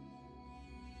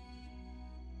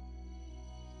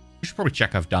 I should probably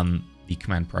check I've done the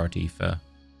command priority for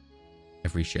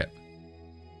every ship.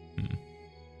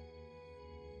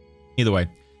 Either way.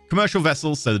 Commercial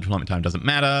vessels, so the deployment time doesn't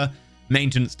matter.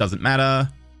 Maintenance doesn't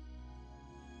matter.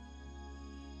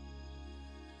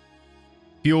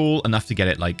 Fuel, enough to get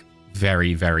it like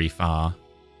very, very far.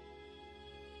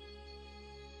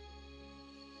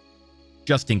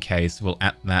 Just in case, we'll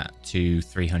add that to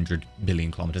 300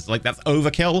 billion kilometers. Like, that's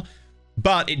overkill,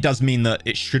 but it does mean that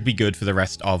it should be good for the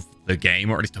rest of the game,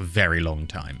 or at least a very long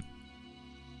time.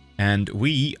 And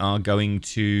we are going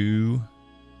to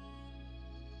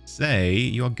say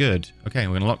you are good. Okay,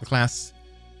 we're going to lock the class,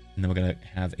 and then we're going to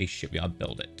have a shipyard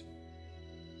build it.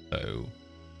 So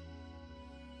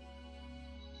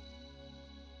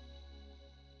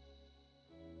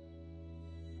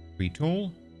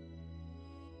Retool.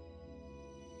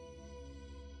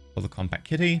 For the compact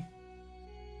kitty.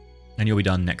 And you'll be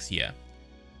done next year.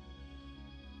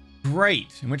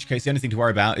 Great. In which case, the only thing to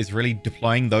worry about is really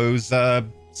deploying those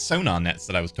sonar nets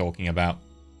that I was talking about.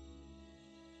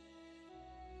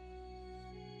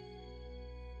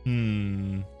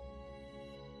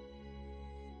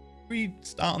 We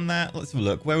start on that. Let's have a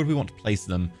look. Where would we want to place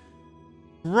them?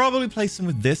 Probably place them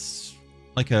with this,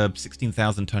 like a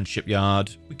 16,000 ton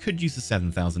shipyard. We could use a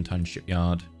 7,000 ton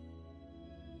shipyard.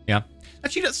 Yeah.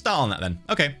 Actually, let's start on that then.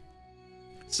 Okay.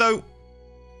 So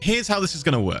here's how this is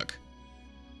going to work.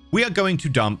 We are going to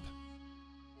dump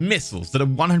missiles that are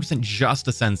 100% just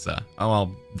a sensor. Oh,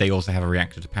 well, they also have a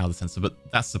reactor to power the sensor, but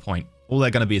that's the point. All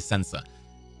they're going to be is sensor.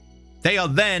 They are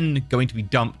then going to be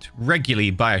dumped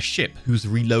regularly by a ship who's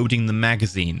reloading the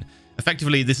magazine.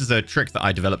 Effectively, this is a trick that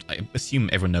I developed. I assume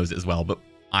everyone knows it as well, but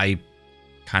I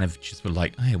kind of just were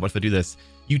like, hey, what if I do this?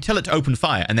 You tell it to open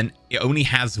fire, and then it only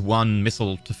has one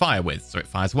missile to fire with, so it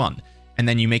fires one. And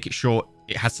then you make it sure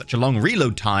it has such a long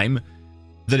reload time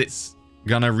that it's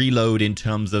gonna reload in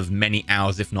terms of many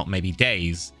hours, if not maybe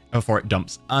days, before it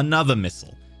dumps another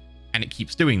missile. And it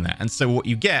keeps doing that. And so what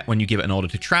you get when you give it an order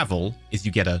to travel is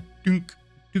you get a dunk,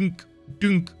 dunk,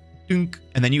 dunk, dunk,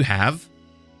 and then you have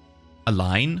a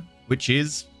line which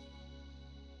is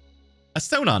a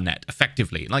sonar net,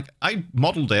 effectively. Like, I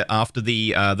modeled it after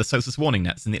the SOSUS warning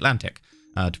nets in the Atlantic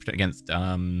to protect against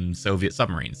Soviet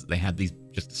submarines. They had these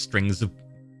just strings of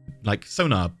like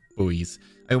sonar buoys.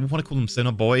 I want to call them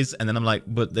sonar boys, and then I'm like,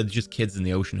 but they're just kids in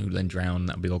the ocean who then drown.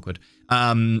 That would be awkward.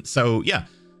 So yeah,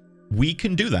 we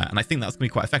can do that, and I think that's going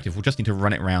to be quite effective. We'll just need to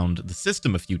run it around the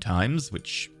system a few times,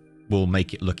 which will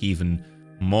make it look even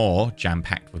more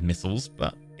jam-packed with missiles,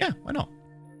 but yeah, why not?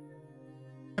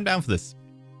 I'm down for this.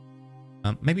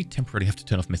 Maybe temporarily have to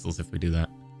turn off missiles if we do that.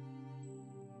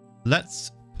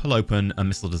 Let's pull open a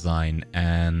missile design,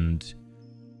 and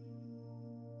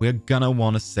we're gonna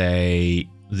want to say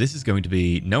this is going to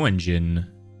be no engine,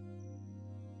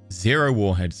 0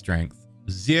 warhead strength,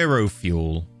 0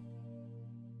 fuel,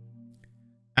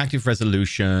 active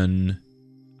resolution.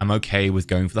 I'm okay with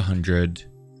going for the 100.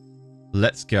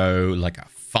 Let's go like a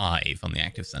 5 on the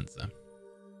active sensor.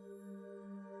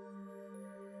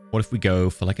 What if we go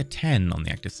for like a 10 on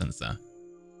the active sensor?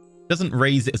 Doesn't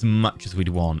raise it as much as we'd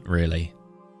want, really.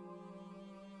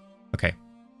 Okay,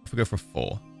 if we go for a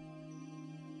 4.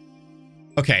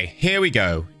 Okay, here we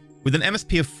go. With an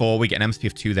MSP of 4, we get an MSP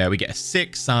of 2 there. We get a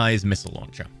 6-size missile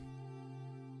launcher.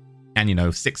 And, you know,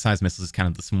 6-size missiles is kind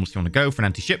of the smallest you want to go for an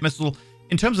anti-ship missile.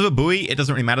 In terms of a buoy, it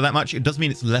doesn't really matter that much. It does mean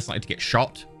it's less likely to get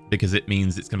shot, because it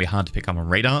means it's going to be hard to pick up on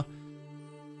radar.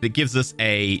 It gives us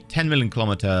a 10 million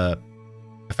kilometer,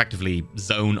 effectively,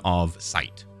 zone of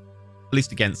sight. At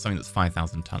least against something that's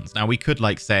 5,000 tons. Now, we could,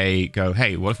 like, say, go,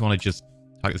 hey, what if we want to just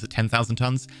target this at 10,000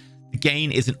 tons? The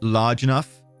gain isn't large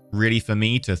enough, really, for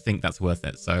me to think that's worth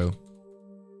it. So, I'm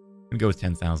going to go with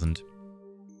 10,000.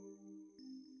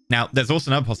 Now, there's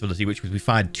also another possibility, which was we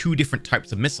fired 2 different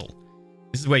types of missile.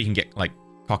 This is where you can get, like,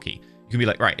 cocky. You can be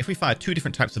like, right, if we fire 2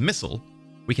 different types of missile,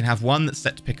 we can have one that's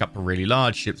set to pick up really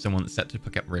large ships and one that's set to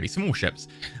pick up really small ships.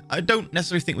 I don't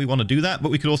necessarily think we want to do that,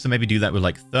 but we could also maybe do that with,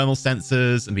 like, thermal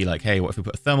sensors and be like, hey, what if we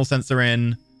put a thermal sensor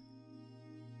in?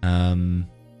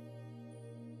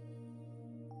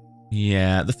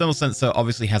 Yeah, the thermal sensor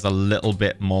obviously has a little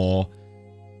bit more...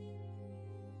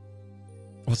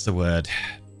 what's the word?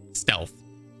 Stealth.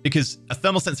 Because a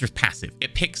thermal sensor is passive.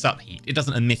 It picks up heat. It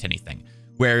doesn't emit anything.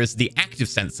 Whereas the active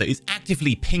sensor is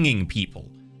actively pinging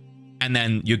people. And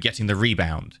then you're getting the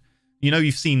rebound. You know,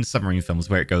 you've seen submarine films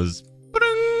where it goes...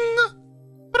 ba-ding,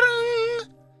 ba-ding.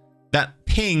 That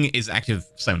ping is active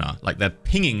sonar. Like, they're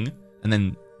pinging, and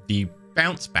then the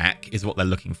bounce back is what they're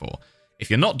looking for. If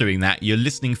you're not doing that, you're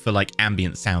listening for, like,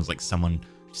 ambient sounds, like someone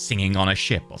singing on a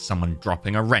ship, or someone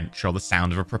dropping a wrench, or the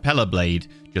sound of a propeller blade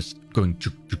just going...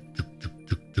 juk, juk, juk, juk,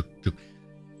 juk, juk, juk.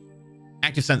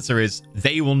 Active sensor is,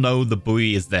 they will know the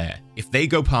buoy is there. If they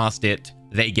go past it,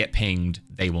 they get pinged,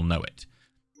 they will know it.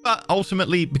 But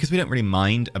ultimately, because we don't really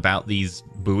mind about these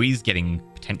buoys getting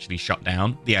potentially shot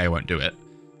down, the AI won't do it.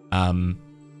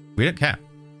 We don't care.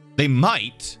 They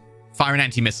might fire an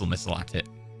anti-missile missile at it.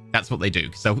 That's what they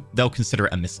do, so they'll consider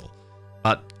it a missile.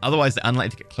 But otherwise, they're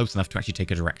unlikely to get close enough to actually take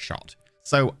a direct shot.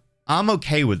 So I'm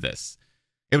okay with this.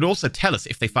 It would also tell us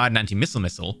if they fired an anti-missile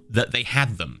missile that they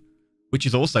had them, which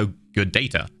is also good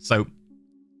data. So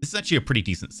this is actually a pretty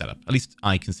decent setup. At least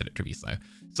I consider it to be so.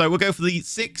 So we'll go for the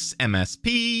 6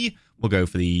 MSP. We'll go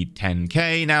for the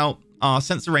 10K. Now, our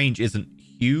sensor range isn't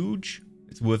huge.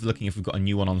 It's worth looking if we've got a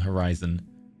new one on the horizon.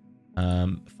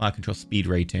 Fire control speed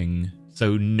rating,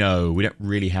 So no, we don't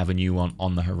really have a new one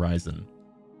on the horizon.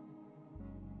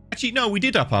 Actually, no, we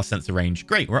did up our sensor range.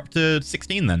 Great, we're up to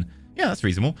 16 then. Yeah, that's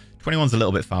reasonable. 21's a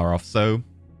little bit far off, so...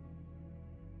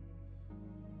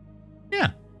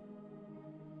 yeah.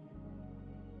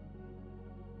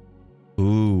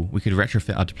 Ooh, we could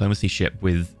retrofit our diplomacy ship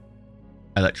with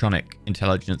electronic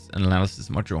intelligence and analysis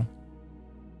module.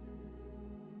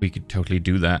 We could totally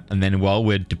do that. And then while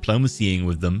we're diplomacying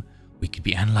with them, we could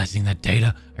be analyzing that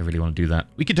data. I really want to do that.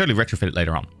 We could totally retrofit it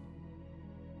later on.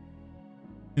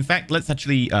 In fact, let's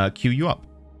actually queue you up.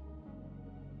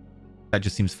 That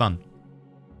just seems fun.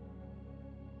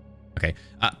 Okay,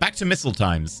 back to missile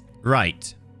times.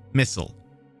 Right, missile.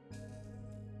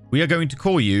 We are going to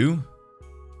call you...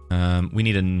 we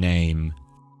need a name.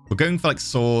 We're going for like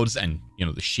swords, and you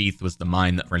know the sheath was the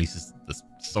mine that releases the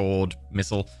sword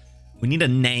missile. We need a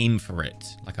name for it,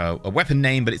 like a weapon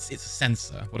name, but it's a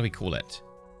sensor. What do we call it?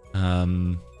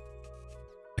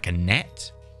 Like a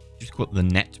net? Just call it the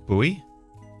net buoy.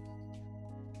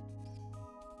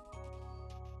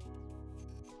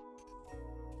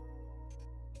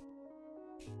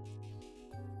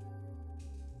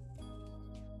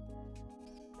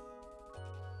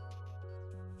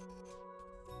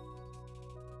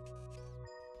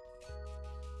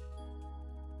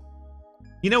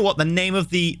 You know what? The name of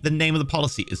the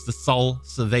policy is the Sol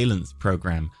Surveillance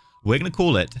Program. We're going to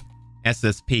call it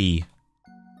SSP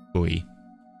Buoy.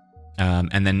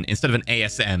 And then instead of an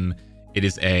ASM, it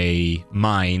is a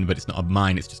mine, but it's not a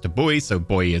mine, it's just a buoy, so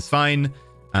buoy is fine.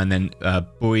 And then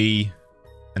buoy,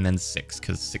 and then 6,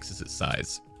 because 6 is its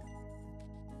size.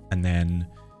 And then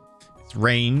its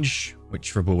range,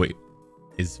 which for buoy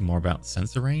is more about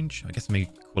sensor range. I guess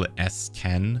maybe call it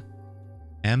S10M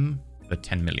for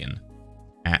 10 million.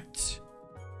 At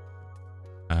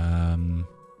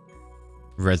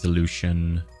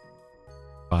resolution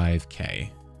 5K.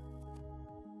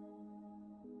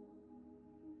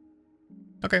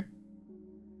 Okay.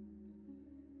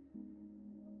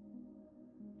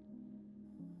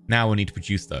 Now we'll need to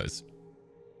produce those.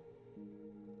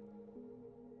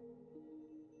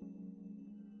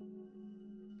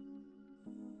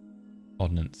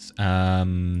 Ordnance.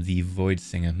 The Void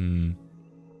Singer.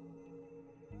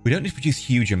 We don't need to produce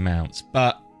huge amounts,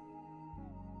 but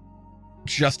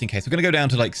just in case, we're going to go down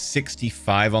to like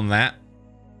 65 on that.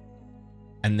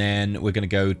 And then we're going to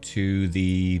go to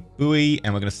the buoy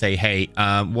and we're going to say, hey,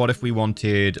 what if we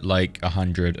wanted like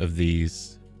 100 of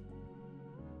these?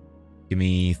 Give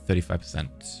me 35%.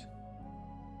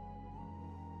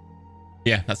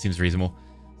 Yeah, that seems reasonable.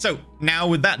 So now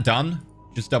with that done,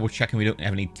 just double checking we don't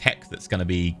have any tech that's going to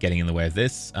be getting in the way of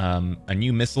this. A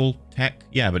new missile tech.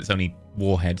 Yeah, but it's only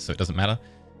warhead, so it doesn't matter.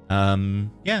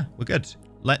 Yeah, we're good.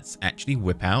 Let's actually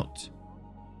whip out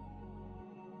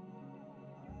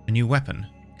a new weapon,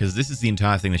 because this is the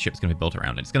entire thing the ship's going to be built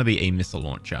around. It's going to be a missile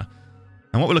launcher.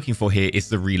 And what we're looking for here is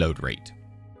the reload rate.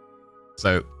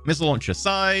 So missile launcher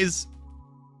size.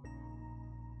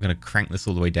 I'm going to crank this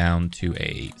all the way down to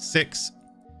a 6.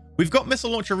 We've got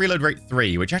missile launcher reload rate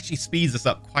 3, which actually speeds us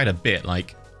up quite a bit.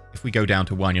 Like if we go down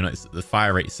to 1, you'll notice that the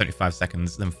fire rate is 75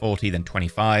 seconds, then 40, then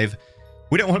 25.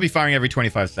 We don't want to be firing every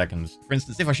 25 seconds. For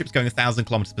instance, if our ship's going 1,000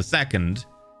 kilometers per second,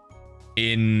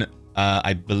 in,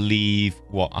 I believe,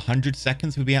 what, 100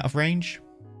 seconds we'd be out of range?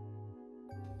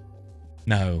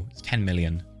 No, it's 10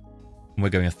 million. And we're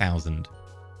going 1,000.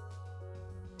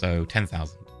 So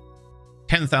 10,000.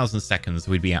 10,000 seconds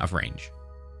we'd be out of range.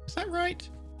 Is that right?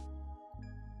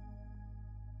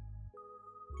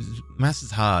 Math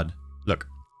is hard. Look.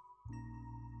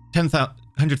 10,000,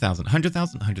 100,000,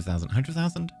 100,000, 100,000,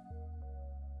 100,000.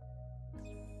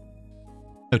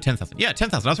 No, 10,000. Yeah,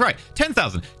 10,000. I was right.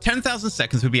 10,000. 10,000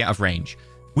 seconds would be out of range.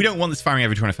 We don't want this firing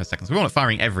every 25 seconds. We want it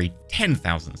firing every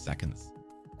 10,000 seconds.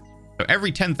 So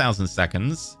every 10,000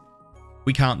 seconds,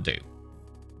 we can't do.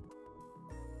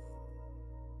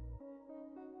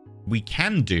 We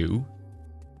can do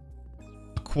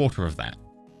a quarter of that.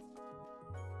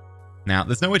 Now,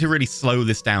 there's no way to really slow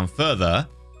this down further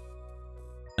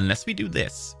unless we do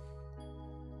this.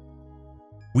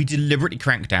 We deliberately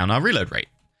crank down our reload rate,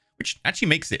 which actually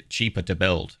makes it cheaper to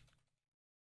build.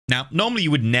 Now, normally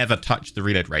you would never touch the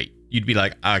reload rate. You'd be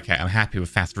like, okay, I'm happy with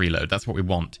fast reload. That's what we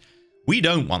want. We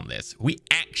don't want this. We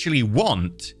actually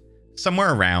want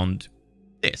somewhere around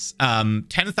this.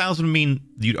 10,000 would mean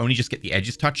you'd only just get the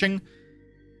edges touching.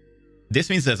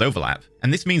 This means there's overlap.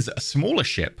 And this means that a smaller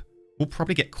ship will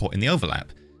probably get caught in the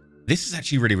overlap. This is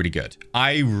actually really, really good.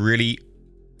 I really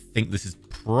think this is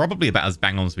probably about as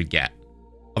bang on as we get.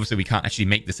 Obviously, we can't actually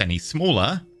make this any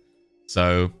smaller.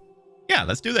 So, yeah,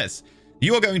 let's do this.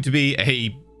 You are going to be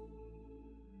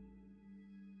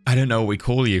I don't know what we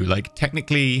call you. Like,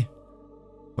 technically,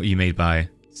 what are you made by?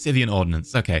 Civian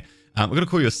Ordnance. Okay. We're going to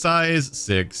call you a size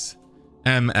 6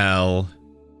 ML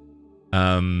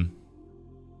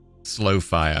slow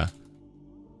fire.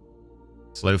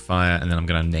 Slow fire, and then I'm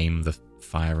going to name the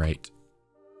fire rate.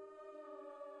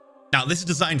 Now, this is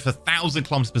designed for 1,000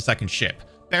 kilometers per second ship.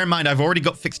 Bear in mind, I've already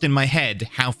got fixed in my head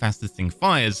how fast this thing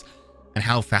fires and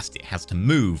how fast it has to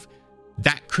move.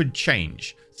 That could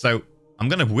change. So I'm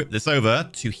going to whip this over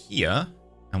to here,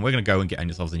 and we're going to go and get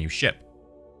ourselves a new ship.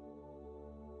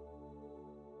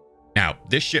 Now,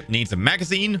 this ship needs a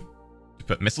magazine to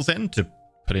put missiles in, to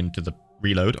put into the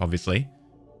reload, obviously.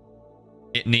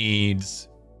 It needs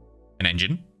an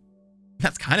engine.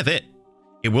 That's kind of it.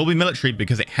 It will be military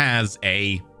because it has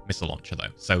a missile launcher,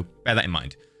 though. So bear that in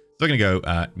mind. So we're going to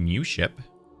go new ship.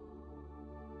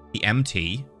 The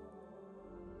MT.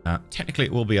 Technically,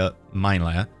 it will be a mine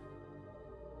layer.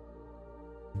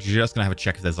 Just going to have a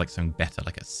check if there's like something better,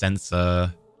 like a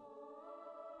sensor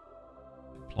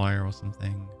deployer or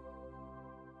something.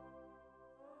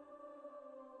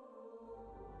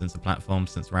 Sensor platform,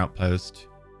 sensor outpost.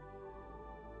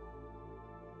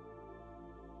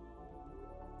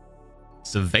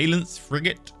 Surveillance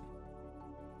frigate.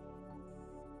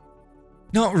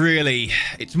 Not really.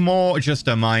 It's more just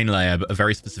a mine layer, but a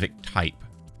very specific type.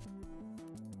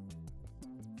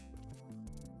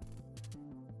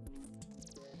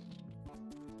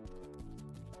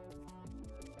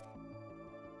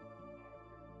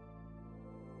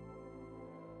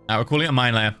 We're calling it a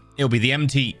mine layer. It'll be the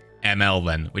MTML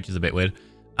then, which is a bit weird.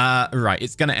 Right,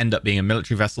 it's going to end up being a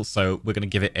military vessel, so we're going to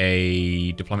give it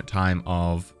a deployment time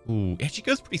of... Ooh, it actually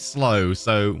goes pretty slow,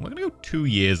 so we're going to go 2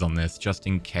 years on this, just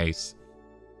in case.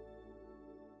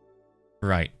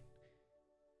 Right.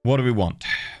 What do we want?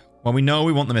 Well, we know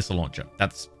we want the missile launcher.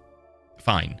 That's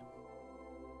fine.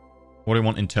 What do we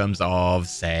want in terms of,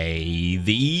 say,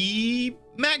 the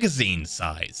magazine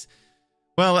size?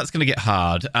 Well, that's going to get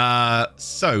hard.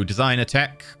 So, designer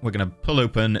tech. We're going to pull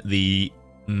open the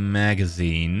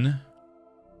magazine.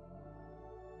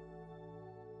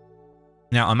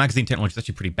 Now, our magazine technology is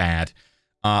actually pretty bad.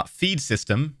 Our feed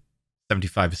system,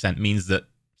 75%, means that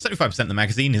 75% of the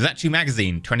magazine is actually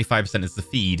magazine. 25% is the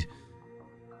feed.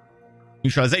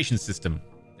 Neutralization system.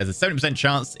 There's a 70%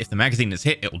 chance if the magazine is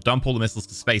hit, it will dump all the missiles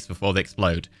to space before they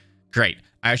explode. Great.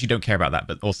 I actually don't care about that,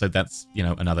 but also that's, you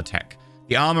know, another tech.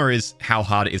 The armor is how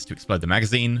hard it is to explode the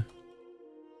magazine,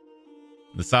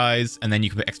 the size, and then you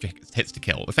can put extra hits to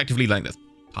kill. Effectively, like there's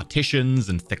partitions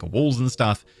and thicker walls and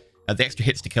stuff. The extra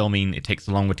hits to kill mean it takes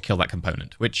longer to kill that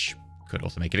component, which could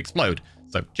also make it explode.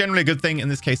 So generally a good thing. In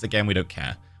this case, again, we don't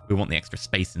care. We want the extra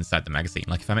space inside the magazine.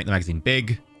 Like if I make the magazine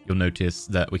big, you'll notice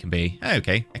that we can be, oh,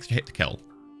 okay, extra hit to kill.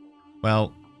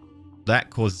 Well, that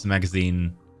causes the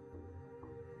magazine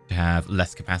to have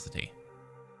less capacity.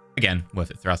 Again,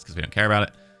 worth it for us because we don't care about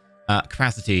it.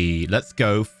 Capacity, let's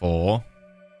go for...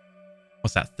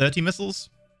 What's that, 30 missiles?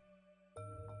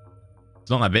 It's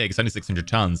not that big, it's only 600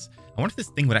 tons. I wonder if this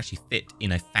thing would actually fit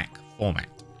in a FAQ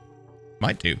format.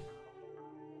 Might do.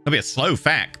 It'll be a slow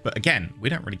FAQ, but again, we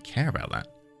don't really care about that.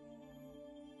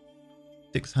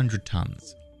 600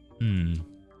 tons. Building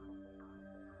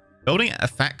a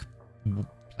FAQ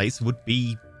place would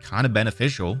be kind of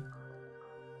beneficial.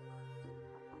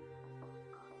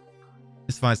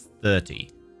 This fire's 30.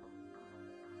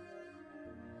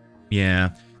 Yeah.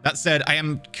 That said, I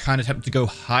am kind of tempted to go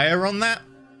higher on that.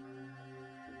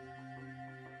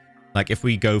 Like if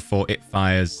we go for it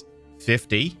fires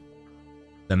 50,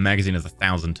 the magazine is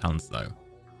 1,000 tons though.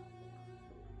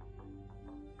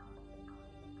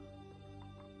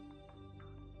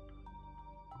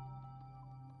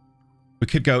 We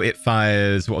could go it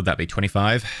fires, what would that be,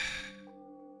 25?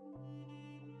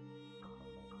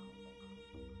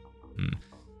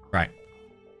 Right.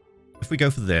 If we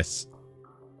go for this,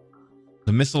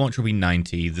 the missile launcher will be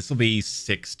 90. This will be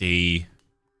 60.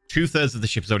 2/3 of the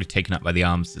ship is already taken up by the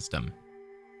arms system.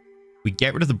 We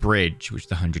get rid of the bridge, which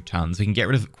is 100 tons. We can get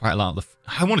rid of quite a lot of the...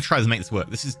 I want to try to make this work.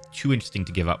 This is too interesting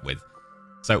to give up with.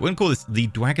 So we're going to call this the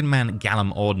Dragonman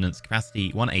Gallum Ordnance.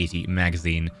 Capacity 180.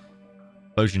 Magazine.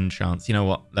 Explosion chance. You know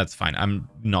what? That's fine. I'm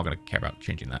not going to care about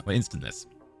changing that. We'll instant this.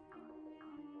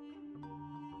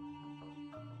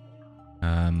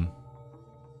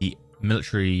 The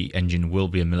military engine will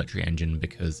be a military engine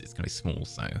because it's going to be small.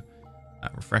 So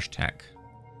refresh tech.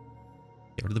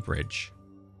 Get rid of the bridge.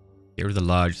 Get rid of the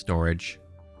large storage.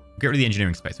 Get rid of the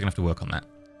engineering space. We're going to have to work on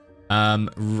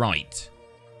that. Right.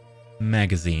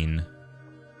 Magazine.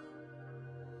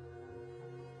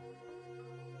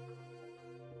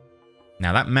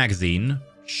 Now that magazine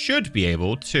should be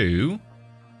able to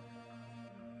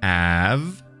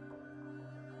have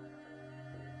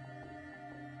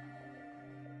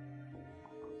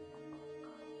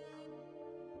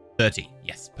 30.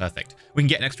 Yes, perfect. We can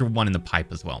get an extra 1 in the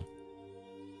pipe as well.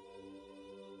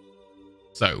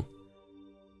 So,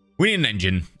 we need an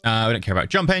engine. We don't care about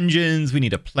jump engines. We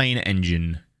need a plain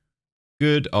engine.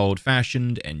 Good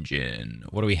old-fashioned engine.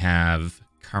 What do we have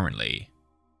currently?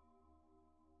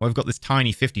 Well, we've got this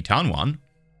tiny 50-ton one.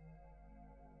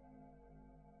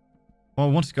 Well,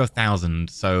 I wanted to go 1,000,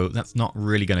 so that's not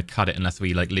really going to cut it unless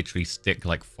we, like, literally stick,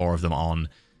 like, 4 of them on.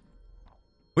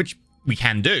 Which we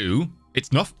can do. It's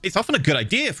often a good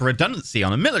idea for redundancy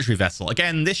on a military vessel.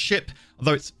 Again, this ship,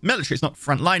 although it's military, it's not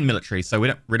frontline military, so we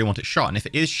don't really want it shot. And if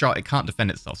it is shot, it can't defend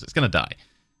itself, so it's going to die.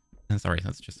 And sorry,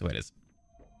 that's just the way it is.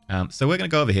 So we're going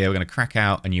to go over here. We're going to crack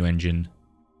out a new engine.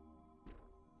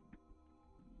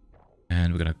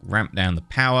 And we're going to ramp down the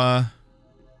power.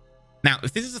 Now,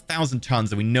 if this is 1,000 tons,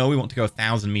 then we know we want to go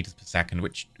 1,000 meters per second,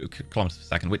 kilometers per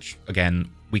second, which,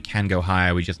 again, we can go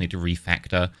higher. We just need to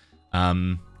refactor. A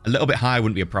little bit higher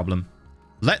wouldn't be a problem.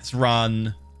 Let's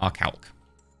run our calc.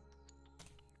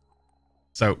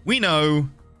 So we know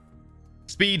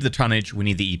speed, the tonnage, we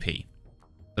need the EP.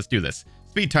 Let's do this.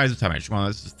 Speed times the tonnage. Well,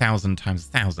 this is 1,000 times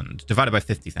 1,000 divided by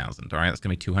 50,000. All right, that's going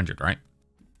to be 200, right?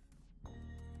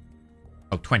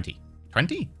 Oh, 20.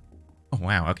 20? Oh,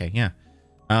 wow. Okay, yeah.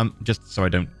 Just so I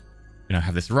don't,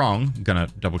 have this wrong, I'm going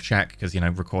to double check because,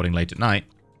 recording late at night.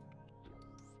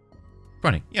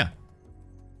 20, yeah.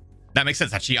 That makes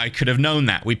sense. Actually, I could have known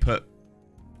that. We put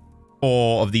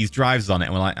 4 of these drives on it,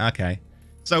 and we're like, okay.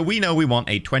 So we know we want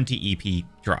a 20 EP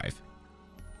drive.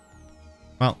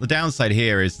 Well, the downside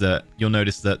here is that you'll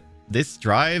notice that this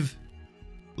drive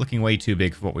looking way too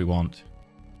big for what we want.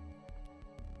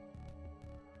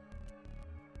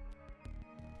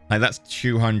 Like, that's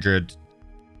 200.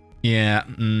 Yeah.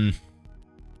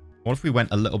 What if we went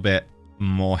a little bit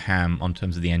more ham on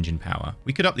terms of the engine power?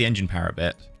 We could up the engine power a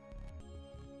bit.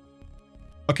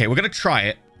 Okay, we're going to try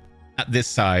it at this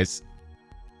size.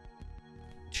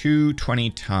 220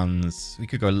 tons. We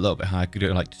could go a little bit higher. Could go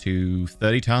like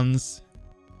 230 tons.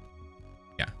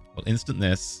 Yeah, we'll instant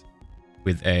this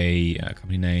with a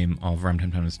company name of Ram Tam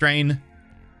Tam Strain.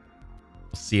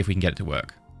 We'll see if we can get it to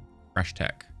work. Fresh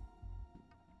Tech.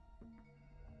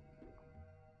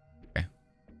 Okay.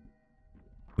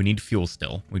 We need fuel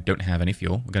still. We don't have any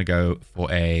fuel. We're going to go for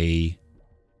a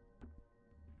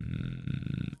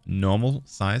normal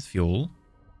size fuel.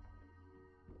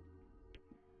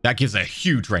 That gives a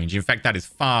huge range. In fact, that is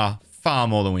far, far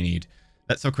more than we need.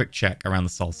 Let's have a quick check around the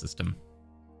Sol system.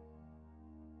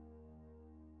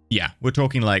 Yeah, we're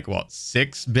talking like, what,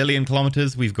 6 billion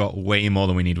kilometers? We've got way more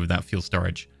than we need with that fuel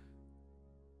storage.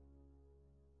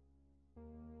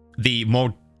 The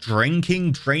more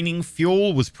draining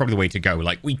fuel was probably the way to go.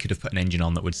 Like, we could have put an engine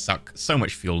on that would suck so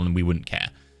much fuel and we wouldn't care.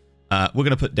 We're going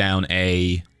to put down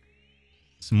a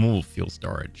small fuel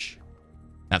storage.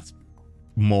 That's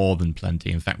more than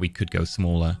plenty. In fact, we could go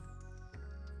smaller.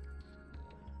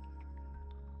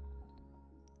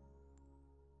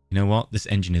 You know what? This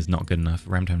engine is not good enough.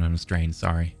 Ram Tam Tam Strain,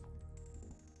 sorry.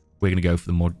 We're going to go for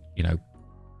the more,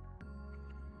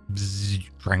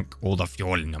 drank all the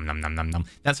fuel. Nom, nom, nom, nom, nom.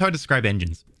 That's how I describe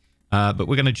engines. But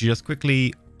we're going to just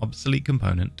quickly obsolete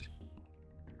component.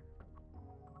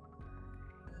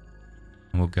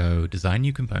 And we'll go design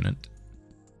new component.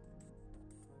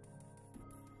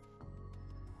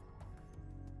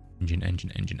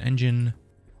 Engine.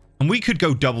 And we could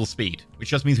go double speed, which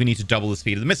just means we need to double the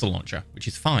speed of the missile launcher, which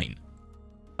is fine.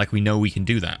 Like, we know we can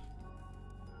do that.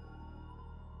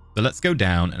 So let's go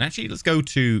down, and actually let's go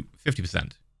to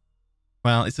 50%.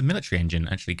 Well, it's a military engine,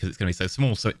 actually, because it's going to be so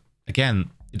small. So, again,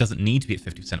 it doesn't need to be at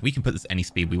 50%. We can put this at any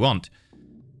speed we want.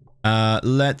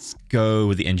 Let's go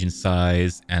with the engine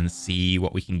size and see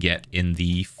what we can get in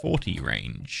the 40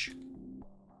 range.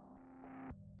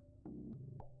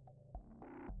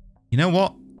 You know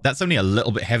what? That's only a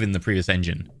little bit heavier than the previous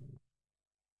engine.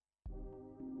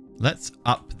 Let's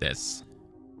up this.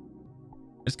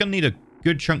 It's going to need a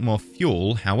good chunk more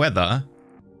fuel. However,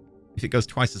 if it goes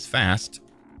twice as fast,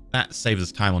 that saves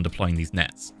us time on deploying these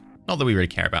nets. Not that we really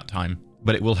care about time,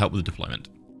 but it will help with the deployment.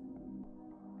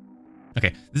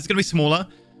 Okay, this is going to be smaller.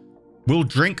 We'll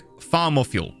drink far more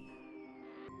fuel.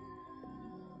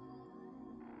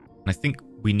 And I think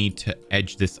we need to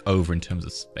edge this over in terms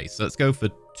of space. So let's go for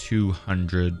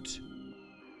 200.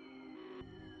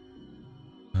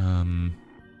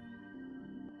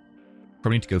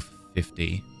 Probably need to go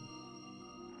 50.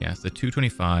 Yeah, so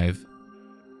 225.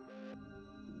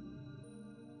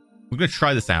 We're going to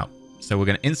try this out. So we're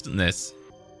going to instant this.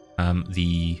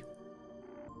 The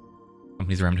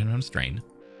company's Ram Tam Tam Strain.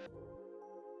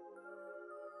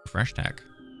 Fresh Tech.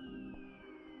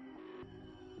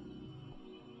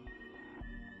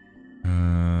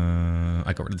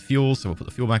 I got rid of the fuel, so we'll put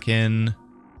the fuel back in.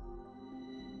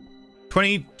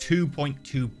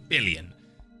 22.2 billion.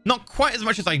 Not quite as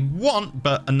much as I want,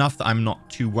 but enough that I'm not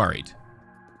too worried.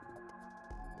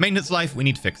 Maintenance life, we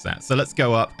need to fix that. So let's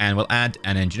go up and we'll add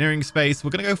an engineering space. We're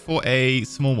going to go for a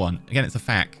small one. Again, it's a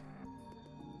FAC.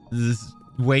 This is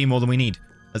way more than we need.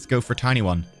 Let's go for a tiny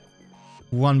one.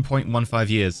 1.15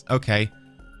 years. Okay.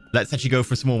 Let's actually go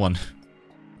for a small one.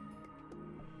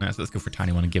 So let's go for a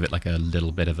tiny one and give it like a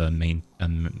little bit of a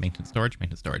maintenance storage.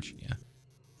 Maintenance storage, yeah.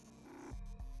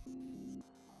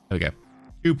 There we go.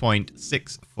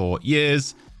 2.64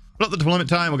 years. Plot the deployment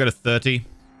time. We'll go to 30.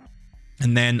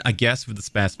 And then I guess with the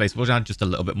spare space, we'll add just a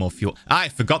little bit more fuel. I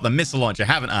forgot the missile launcher,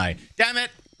 haven't I? Damn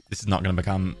it! This is not going to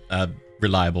become a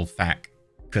reliable FAC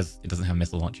because it doesn't have a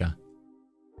missile launcher.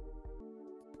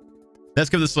 Let's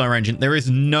go with the slower engine. There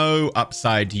is no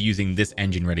upside to using this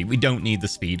engine ready. We don't need the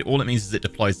speed. All it means is it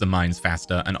deploys the mines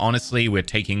faster. And honestly, we're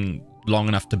taking long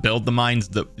enough to build the mines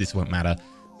that this won't matter.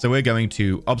 So we're going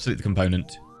to obsolete the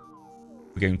component.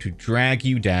 We're going to drag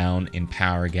you down in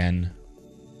power again.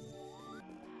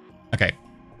 Okay.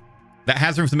 That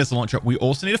has room for the missile launcher. We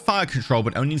also need a fire control,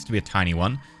 but it only needs to be a tiny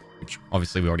one, which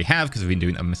obviously we already have because we've been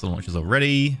doing the missile launchers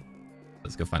already.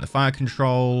 Let's go find the fire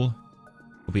control.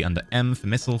 Will be under M for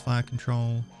missile fire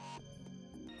control.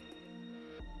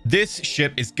 This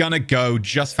ship is gonna go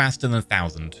just faster than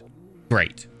 1,000.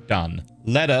 Great. Done.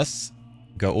 Let us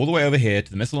go all the way over here to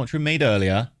the missile launcher we made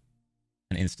earlier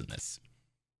and instant this.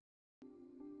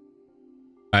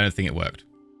 I don't think it worked.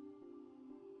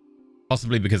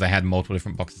 Possibly because I had multiple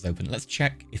different boxes open. Let's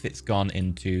check if it's gone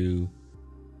into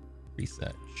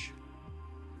research.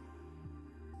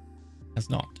 Has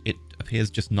not. It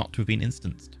appears just not to have been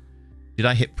instanced. Did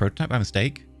I hit prototype by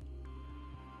mistake?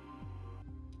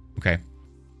 Okay.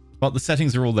 Well, the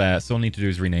settings are all there, so all I need to do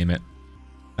is rename it.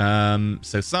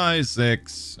 So size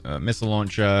 6, missile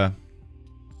launcher,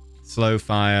 slow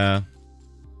fire,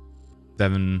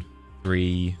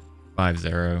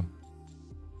 7350,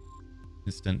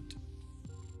 instant.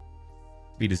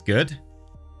 Speed is good.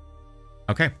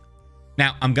 Okay.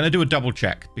 Now, I'm going to do a double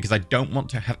check because I don't want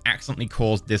to have accidentally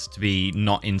caused this to be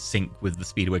not in sync with the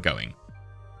speed we're going.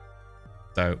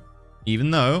 So, even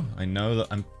though I know that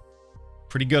I'm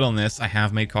pretty good on this, I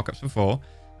have made cock-ups before.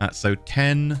 So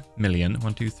 10 million.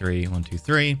 1, 2, 3, 1, 2,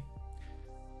 3.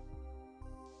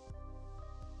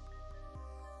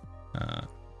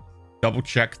 Double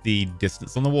check the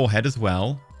distance on the warhead as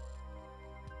well.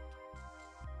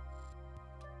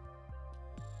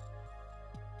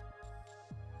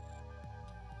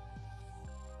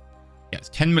 Yes,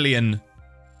 10 million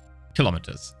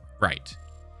kilometers. Right.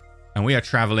 And we are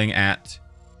traveling at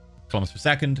kilometers per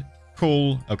second.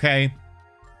 Cool. Okay.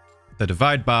 So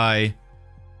divide by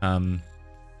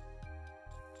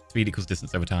speed equals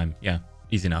distance over time. Yeah,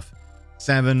 easy enough.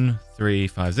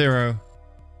 7350.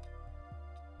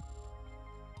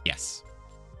 Yes.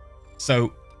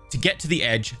 So to get to the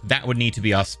edge, that would need to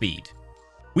be our speed.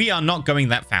 We are not going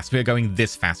that fast. We are going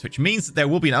this fast, which means that there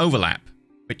will be an overlap,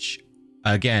 which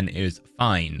again is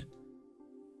fine.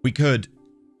 We could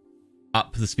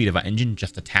up the speed of our engine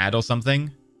just a tad or something.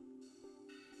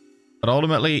 But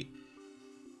ultimately,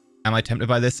 am I tempted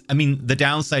by this? I mean, the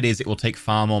downside is it will take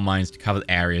far more mines to cover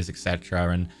the areas, etc.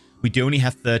 And we do only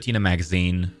have 30 in a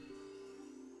magazine.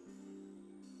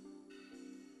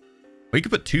 We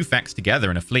could put 2 FACs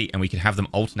together in a fleet and we could have them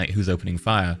alternate who's opening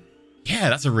fire. Yeah,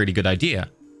 that's a really good idea.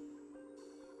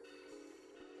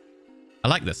 I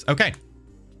like this. Okay.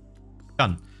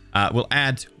 Done. We'll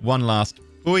add one last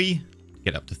buoy.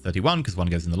 Get up to 31 because one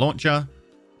goes in the launcher.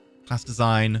 Class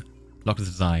design. Lock of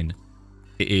design.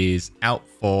 It is out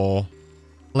for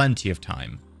plenty of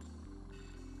time.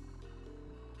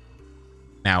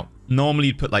 Now, normally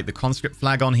you'd put like the conscript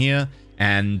flag on here,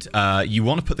 and you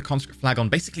want to put the conscript flag on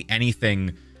basically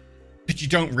anything that you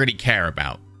don't really care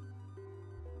about.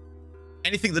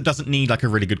 Anything that doesn't need like a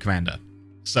really good commander.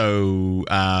 So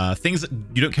things that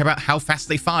you don't care about how fast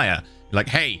they fire. You're like,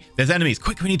 hey, there's enemies.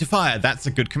 Quick, we need to fire. That's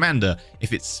a good commander.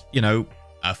 If it's, you know,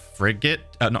 a frigate,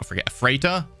 not frigate, a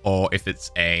freighter, or if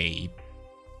it's a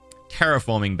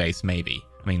terraforming base, maybe.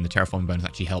 I mean, the terraforming bonus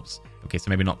actually helps. Okay, so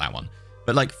maybe not that one.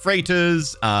 But like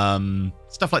freighters,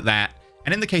 stuff like that.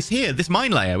 And in the case here, this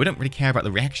mine layer, we don't really care about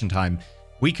the reaction time.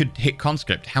 We could hit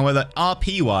conscript. However,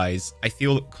 RP-wise, I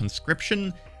feel that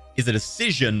conscription is a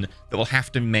decision that will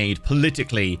have to be made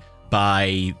politically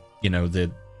by, you know, the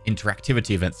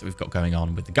interactivity events that we've got going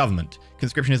on with the government.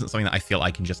 Conscription isn't something that I feel I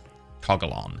can just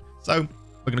toggle on. So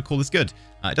we're going to call this good.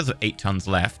 It does have 8 tons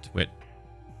left, which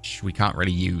we can't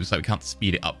really use, so we can't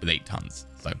speed it up with 8 tons.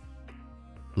 So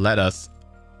let us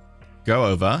go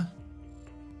over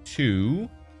to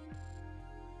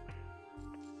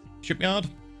Shipyard.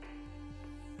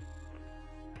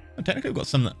 Oh, technically, we've got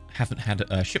some that haven't had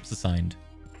ships assigned.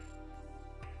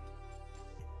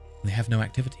 They have no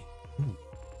activity.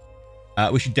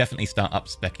 We should definitely start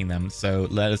up-speccing them. So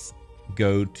let us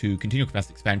go to continual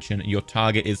capacity expansion. Your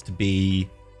target is to be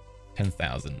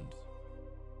 10,000.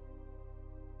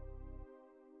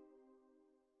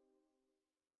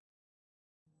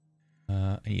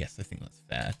 Yes, I think that's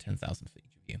fair. 10,000 for each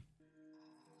of you.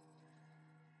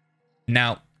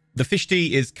 Now, the fish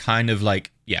tea is kind of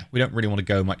like, yeah, we don't really want to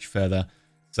go much further.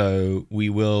 So we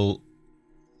will,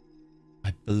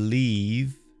 I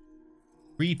believe,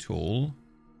 retool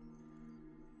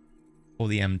for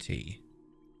the MT.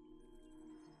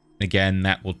 Again,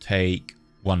 that will take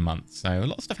 1 month. So a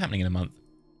lot of stuff happening in a month.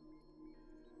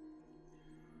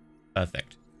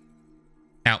 Perfect.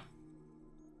 Now,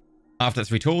 after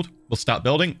that's retooled, we'll start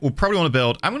building. We'll probably want to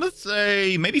build, I'm going to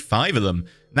say maybe 5 of them.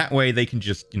 That way they can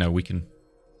just, you know, we can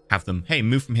have them, hey,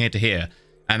 move from here to here.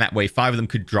 And that way 5 of them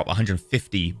could drop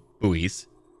 150 buoys.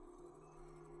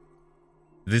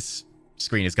 This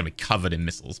screen is going to be covered in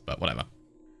missiles, but whatever.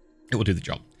 It will do the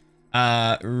job.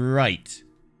 Right.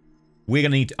 We're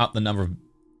going to need to up the number of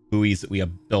buoys that we are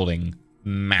building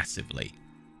massively.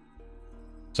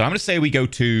 So I'm going to say we go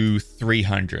to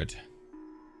 300.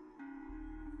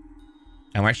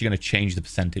 And we're actually going to change the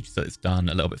percentage so it's done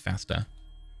a little bit faster.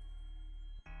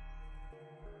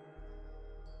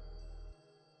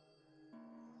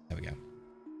 There we go.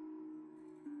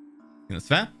 Think that's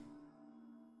fair?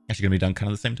 Actually going to be done kind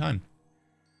of the same time.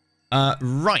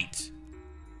 Right.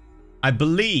 I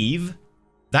believe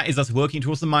that is us working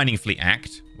towards the Mining Fleet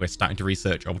Act. We're starting to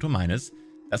research orbital miners.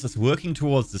 That's us working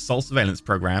towards the Sol Surveillance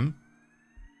Program.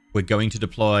 We're going to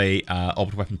deploy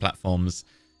orbital weapon platforms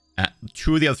at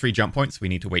 2 of the other 3 jump points. We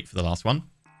need to wait for the last one.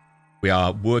 We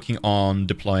are working on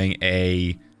deploying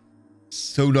a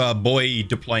solar buoy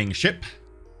deploying ship.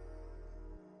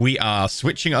 We are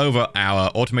switching over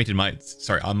our automated mines,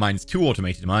 sorry, our mines to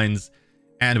automated mines.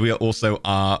 And we are also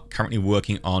currently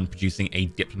working on producing a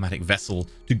diplomatic vessel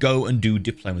to go and do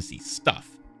diplomacy stuff.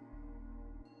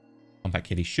 Compact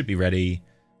Kitty should be ready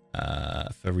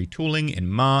for retooling in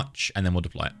March, and then we'll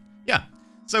deploy it. Yeah.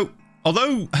 So,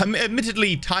 although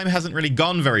admittedly time hasn't really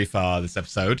gone very far this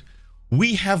episode,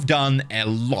 we have done a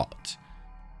lot.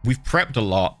 We've prepped a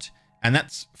lot, and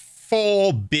that's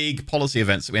 4 big policy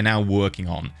events that we're now working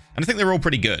on. And I think they're all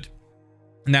pretty good.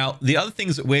 Now, the other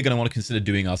things that we're going to want to consider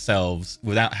doing ourselves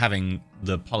without having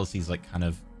the policies like kind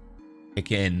of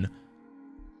kick in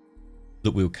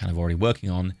that we were kind of already working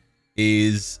on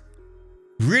is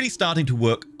really starting to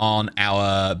work on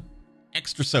our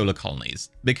extrasolar colonies.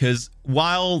 Because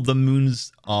while the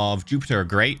moons of Jupiter are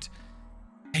great,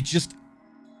 they just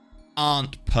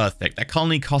aren't perfect. Their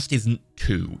colony cost isn't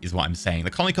 2, is what I'm saying.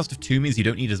 The colony cost of 2 means you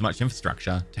don't need as much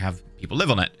infrastructure to have people live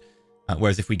on it.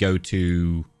 Whereas if we go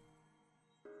to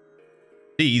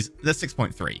these, they're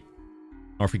 6.3.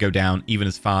 Or if we go down even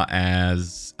as far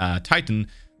as Titan,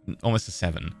 almost a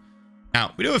 7.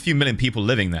 Now, we do have a few million people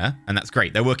living there, and that's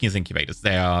great. They're working as incubators.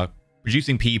 They are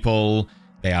producing people,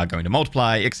 they are going to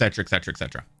multiply, etc., etc.,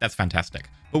 etc. That's fantastic.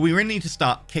 But we really need to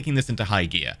start kicking this into high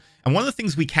gear. And one of the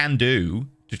things we can do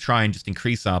to try and just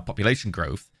increase our population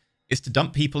growth is to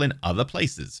dump people in other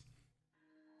places.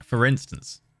 For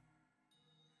instance,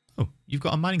 oh, you've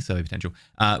got a mining survey potential.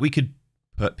 We could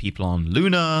put people on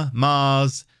Luna,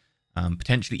 Mars,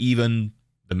 potentially even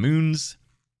the moons.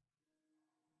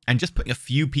 And just putting a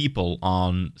few people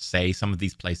on, say, some of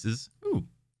these places, ooh,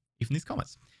 even these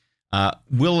comets,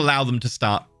 will allow them to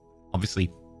start,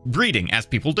 obviously, breeding, as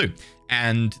people do.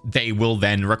 And they will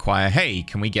then require, hey,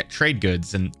 can we get trade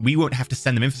goods? And we won't have to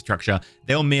send them infrastructure.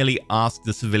 They'll merely ask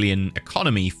the civilian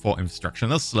economy for infrastructure,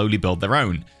 and they'll slowly build their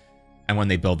own. And when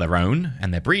they build their own,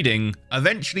 and they're breeding,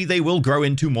 eventually they will grow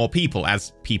into more people,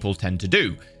 as people tend to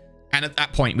do. And at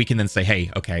that point, we can then say,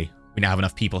 hey, okay, we now have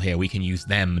enough people here. We can use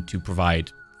them to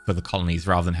provide for the colonies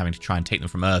rather than having to try and take them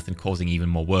from Earth and causing even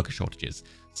more worker shortages.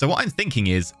 So what I'm thinking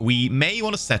is we may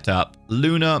want to set up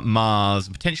Luna, Mars,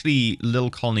 potentially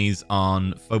little colonies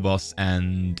on Phobos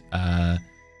and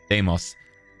Deimos,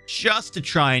 just to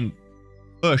try and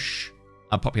push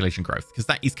our population growth, because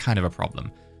that is kind of a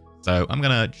problem. So I'm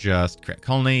going to just create a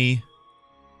colony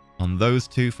on those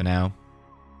 2 for now.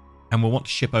 And we'll want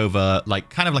to ship over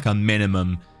like kind of like a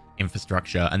minimum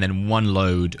infrastructure and then 1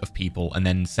 load of people and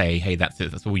then say, hey, that's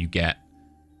it. That's all you get.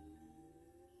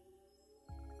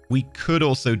 We could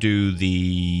also do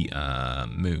the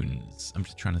moons. I'm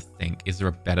just trying to think. Is there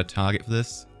a better target for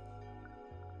this?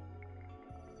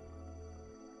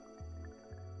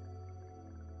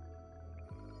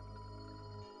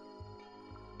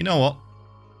 You know what?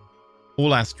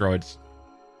 All asteroids.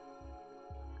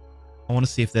 I want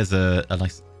to see if there's a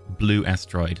nice blue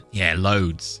asteroid. Yeah,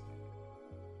 loads.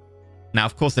 Now,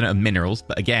 of course, they don't have minerals,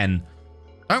 but again,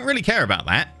 I don't really care about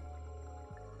that.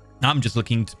 I'm just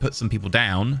looking to put some people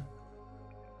down and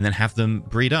then have them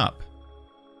breed up.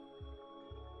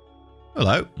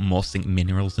 Hello, more zinc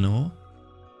minerals and ore.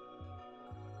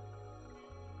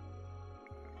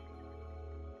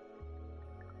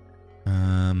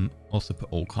 Also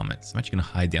put all comets. I'm actually going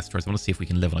to hide the asteroids. I want to see if we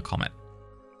can live on a comet.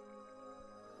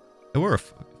 There were a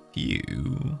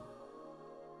few.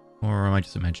 Or am I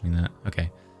just imagining that? Okay.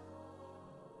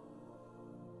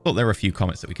 Thought there were a few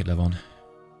comets that we could live on.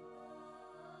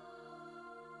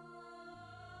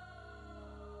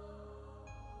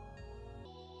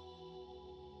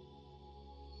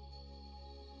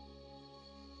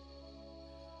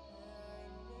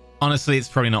 Honestly, it's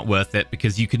probably not worth it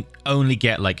because you can only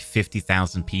get like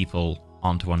 50,000 people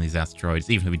onto one of these asteroids.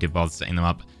 Even if we did bother setting them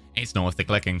up, it's not worth the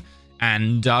clicking.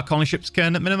 And our colony ships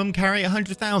can at minimum carry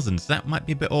 100,000, so that might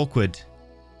be a bit awkward.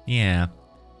 Yeah.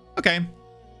 Okay.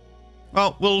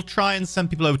 Well, we'll try and send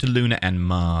people over to Luna and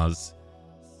Mars.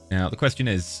 Now, the question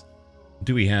is,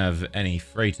 do we have any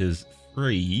freighters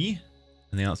free?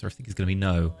 And the answer, I think, is going to be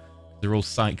no. They're all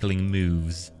cycling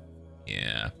moves.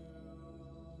 Yeah.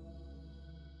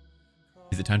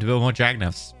 Is it time to build more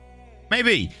Jagnavs?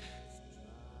 Maybe.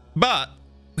 But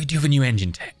we do have a new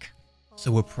engine tech.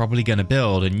 So we're probably going to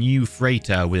build a new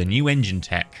freighter with a new engine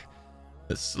tech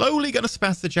that's slowly going to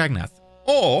surpass the Jagnath.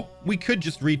 Or we could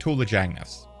just retool the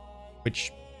Jagnavs,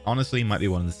 which honestly might be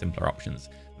one of the simpler options.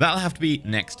 That'll have to be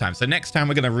next time. So next time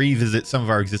we're going to revisit some of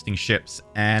our existing ships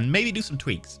and maybe do some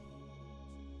tweaks.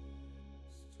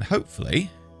 Hopefully,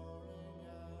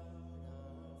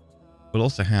 we'll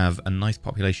also have a nice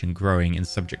population growing in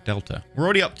Subject Delta. We're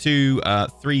already up to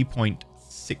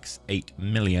 3.68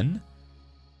 million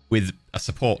with a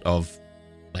support of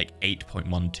like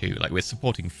 8.12. Like, we're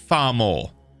supporting far more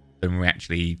than we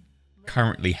actually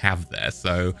currently have there.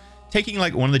 So taking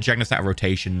like one of the Jagnavs out of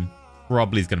rotation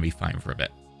probably is going to be fine for a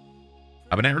bit.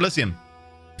 I've been EnterElysium.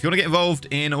 If you want to get involved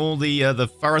in all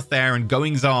the furrow there and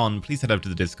goings on, please head over to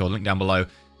the Discord, link down below.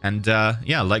 And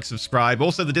yeah, like, subscribe.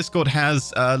 Also, the Discord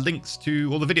has links to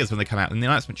all the videos when they come out in the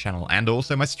announcement channel, and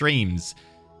also my streams.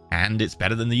 And it's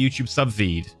better than the YouTube sub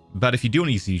feed. But if you do want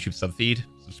to use the YouTube sub feed,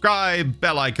 subscribe,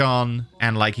 bell icon,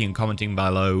 and liking and commenting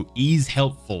below is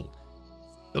helpful.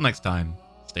 Till next time,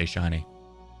 stay shiny.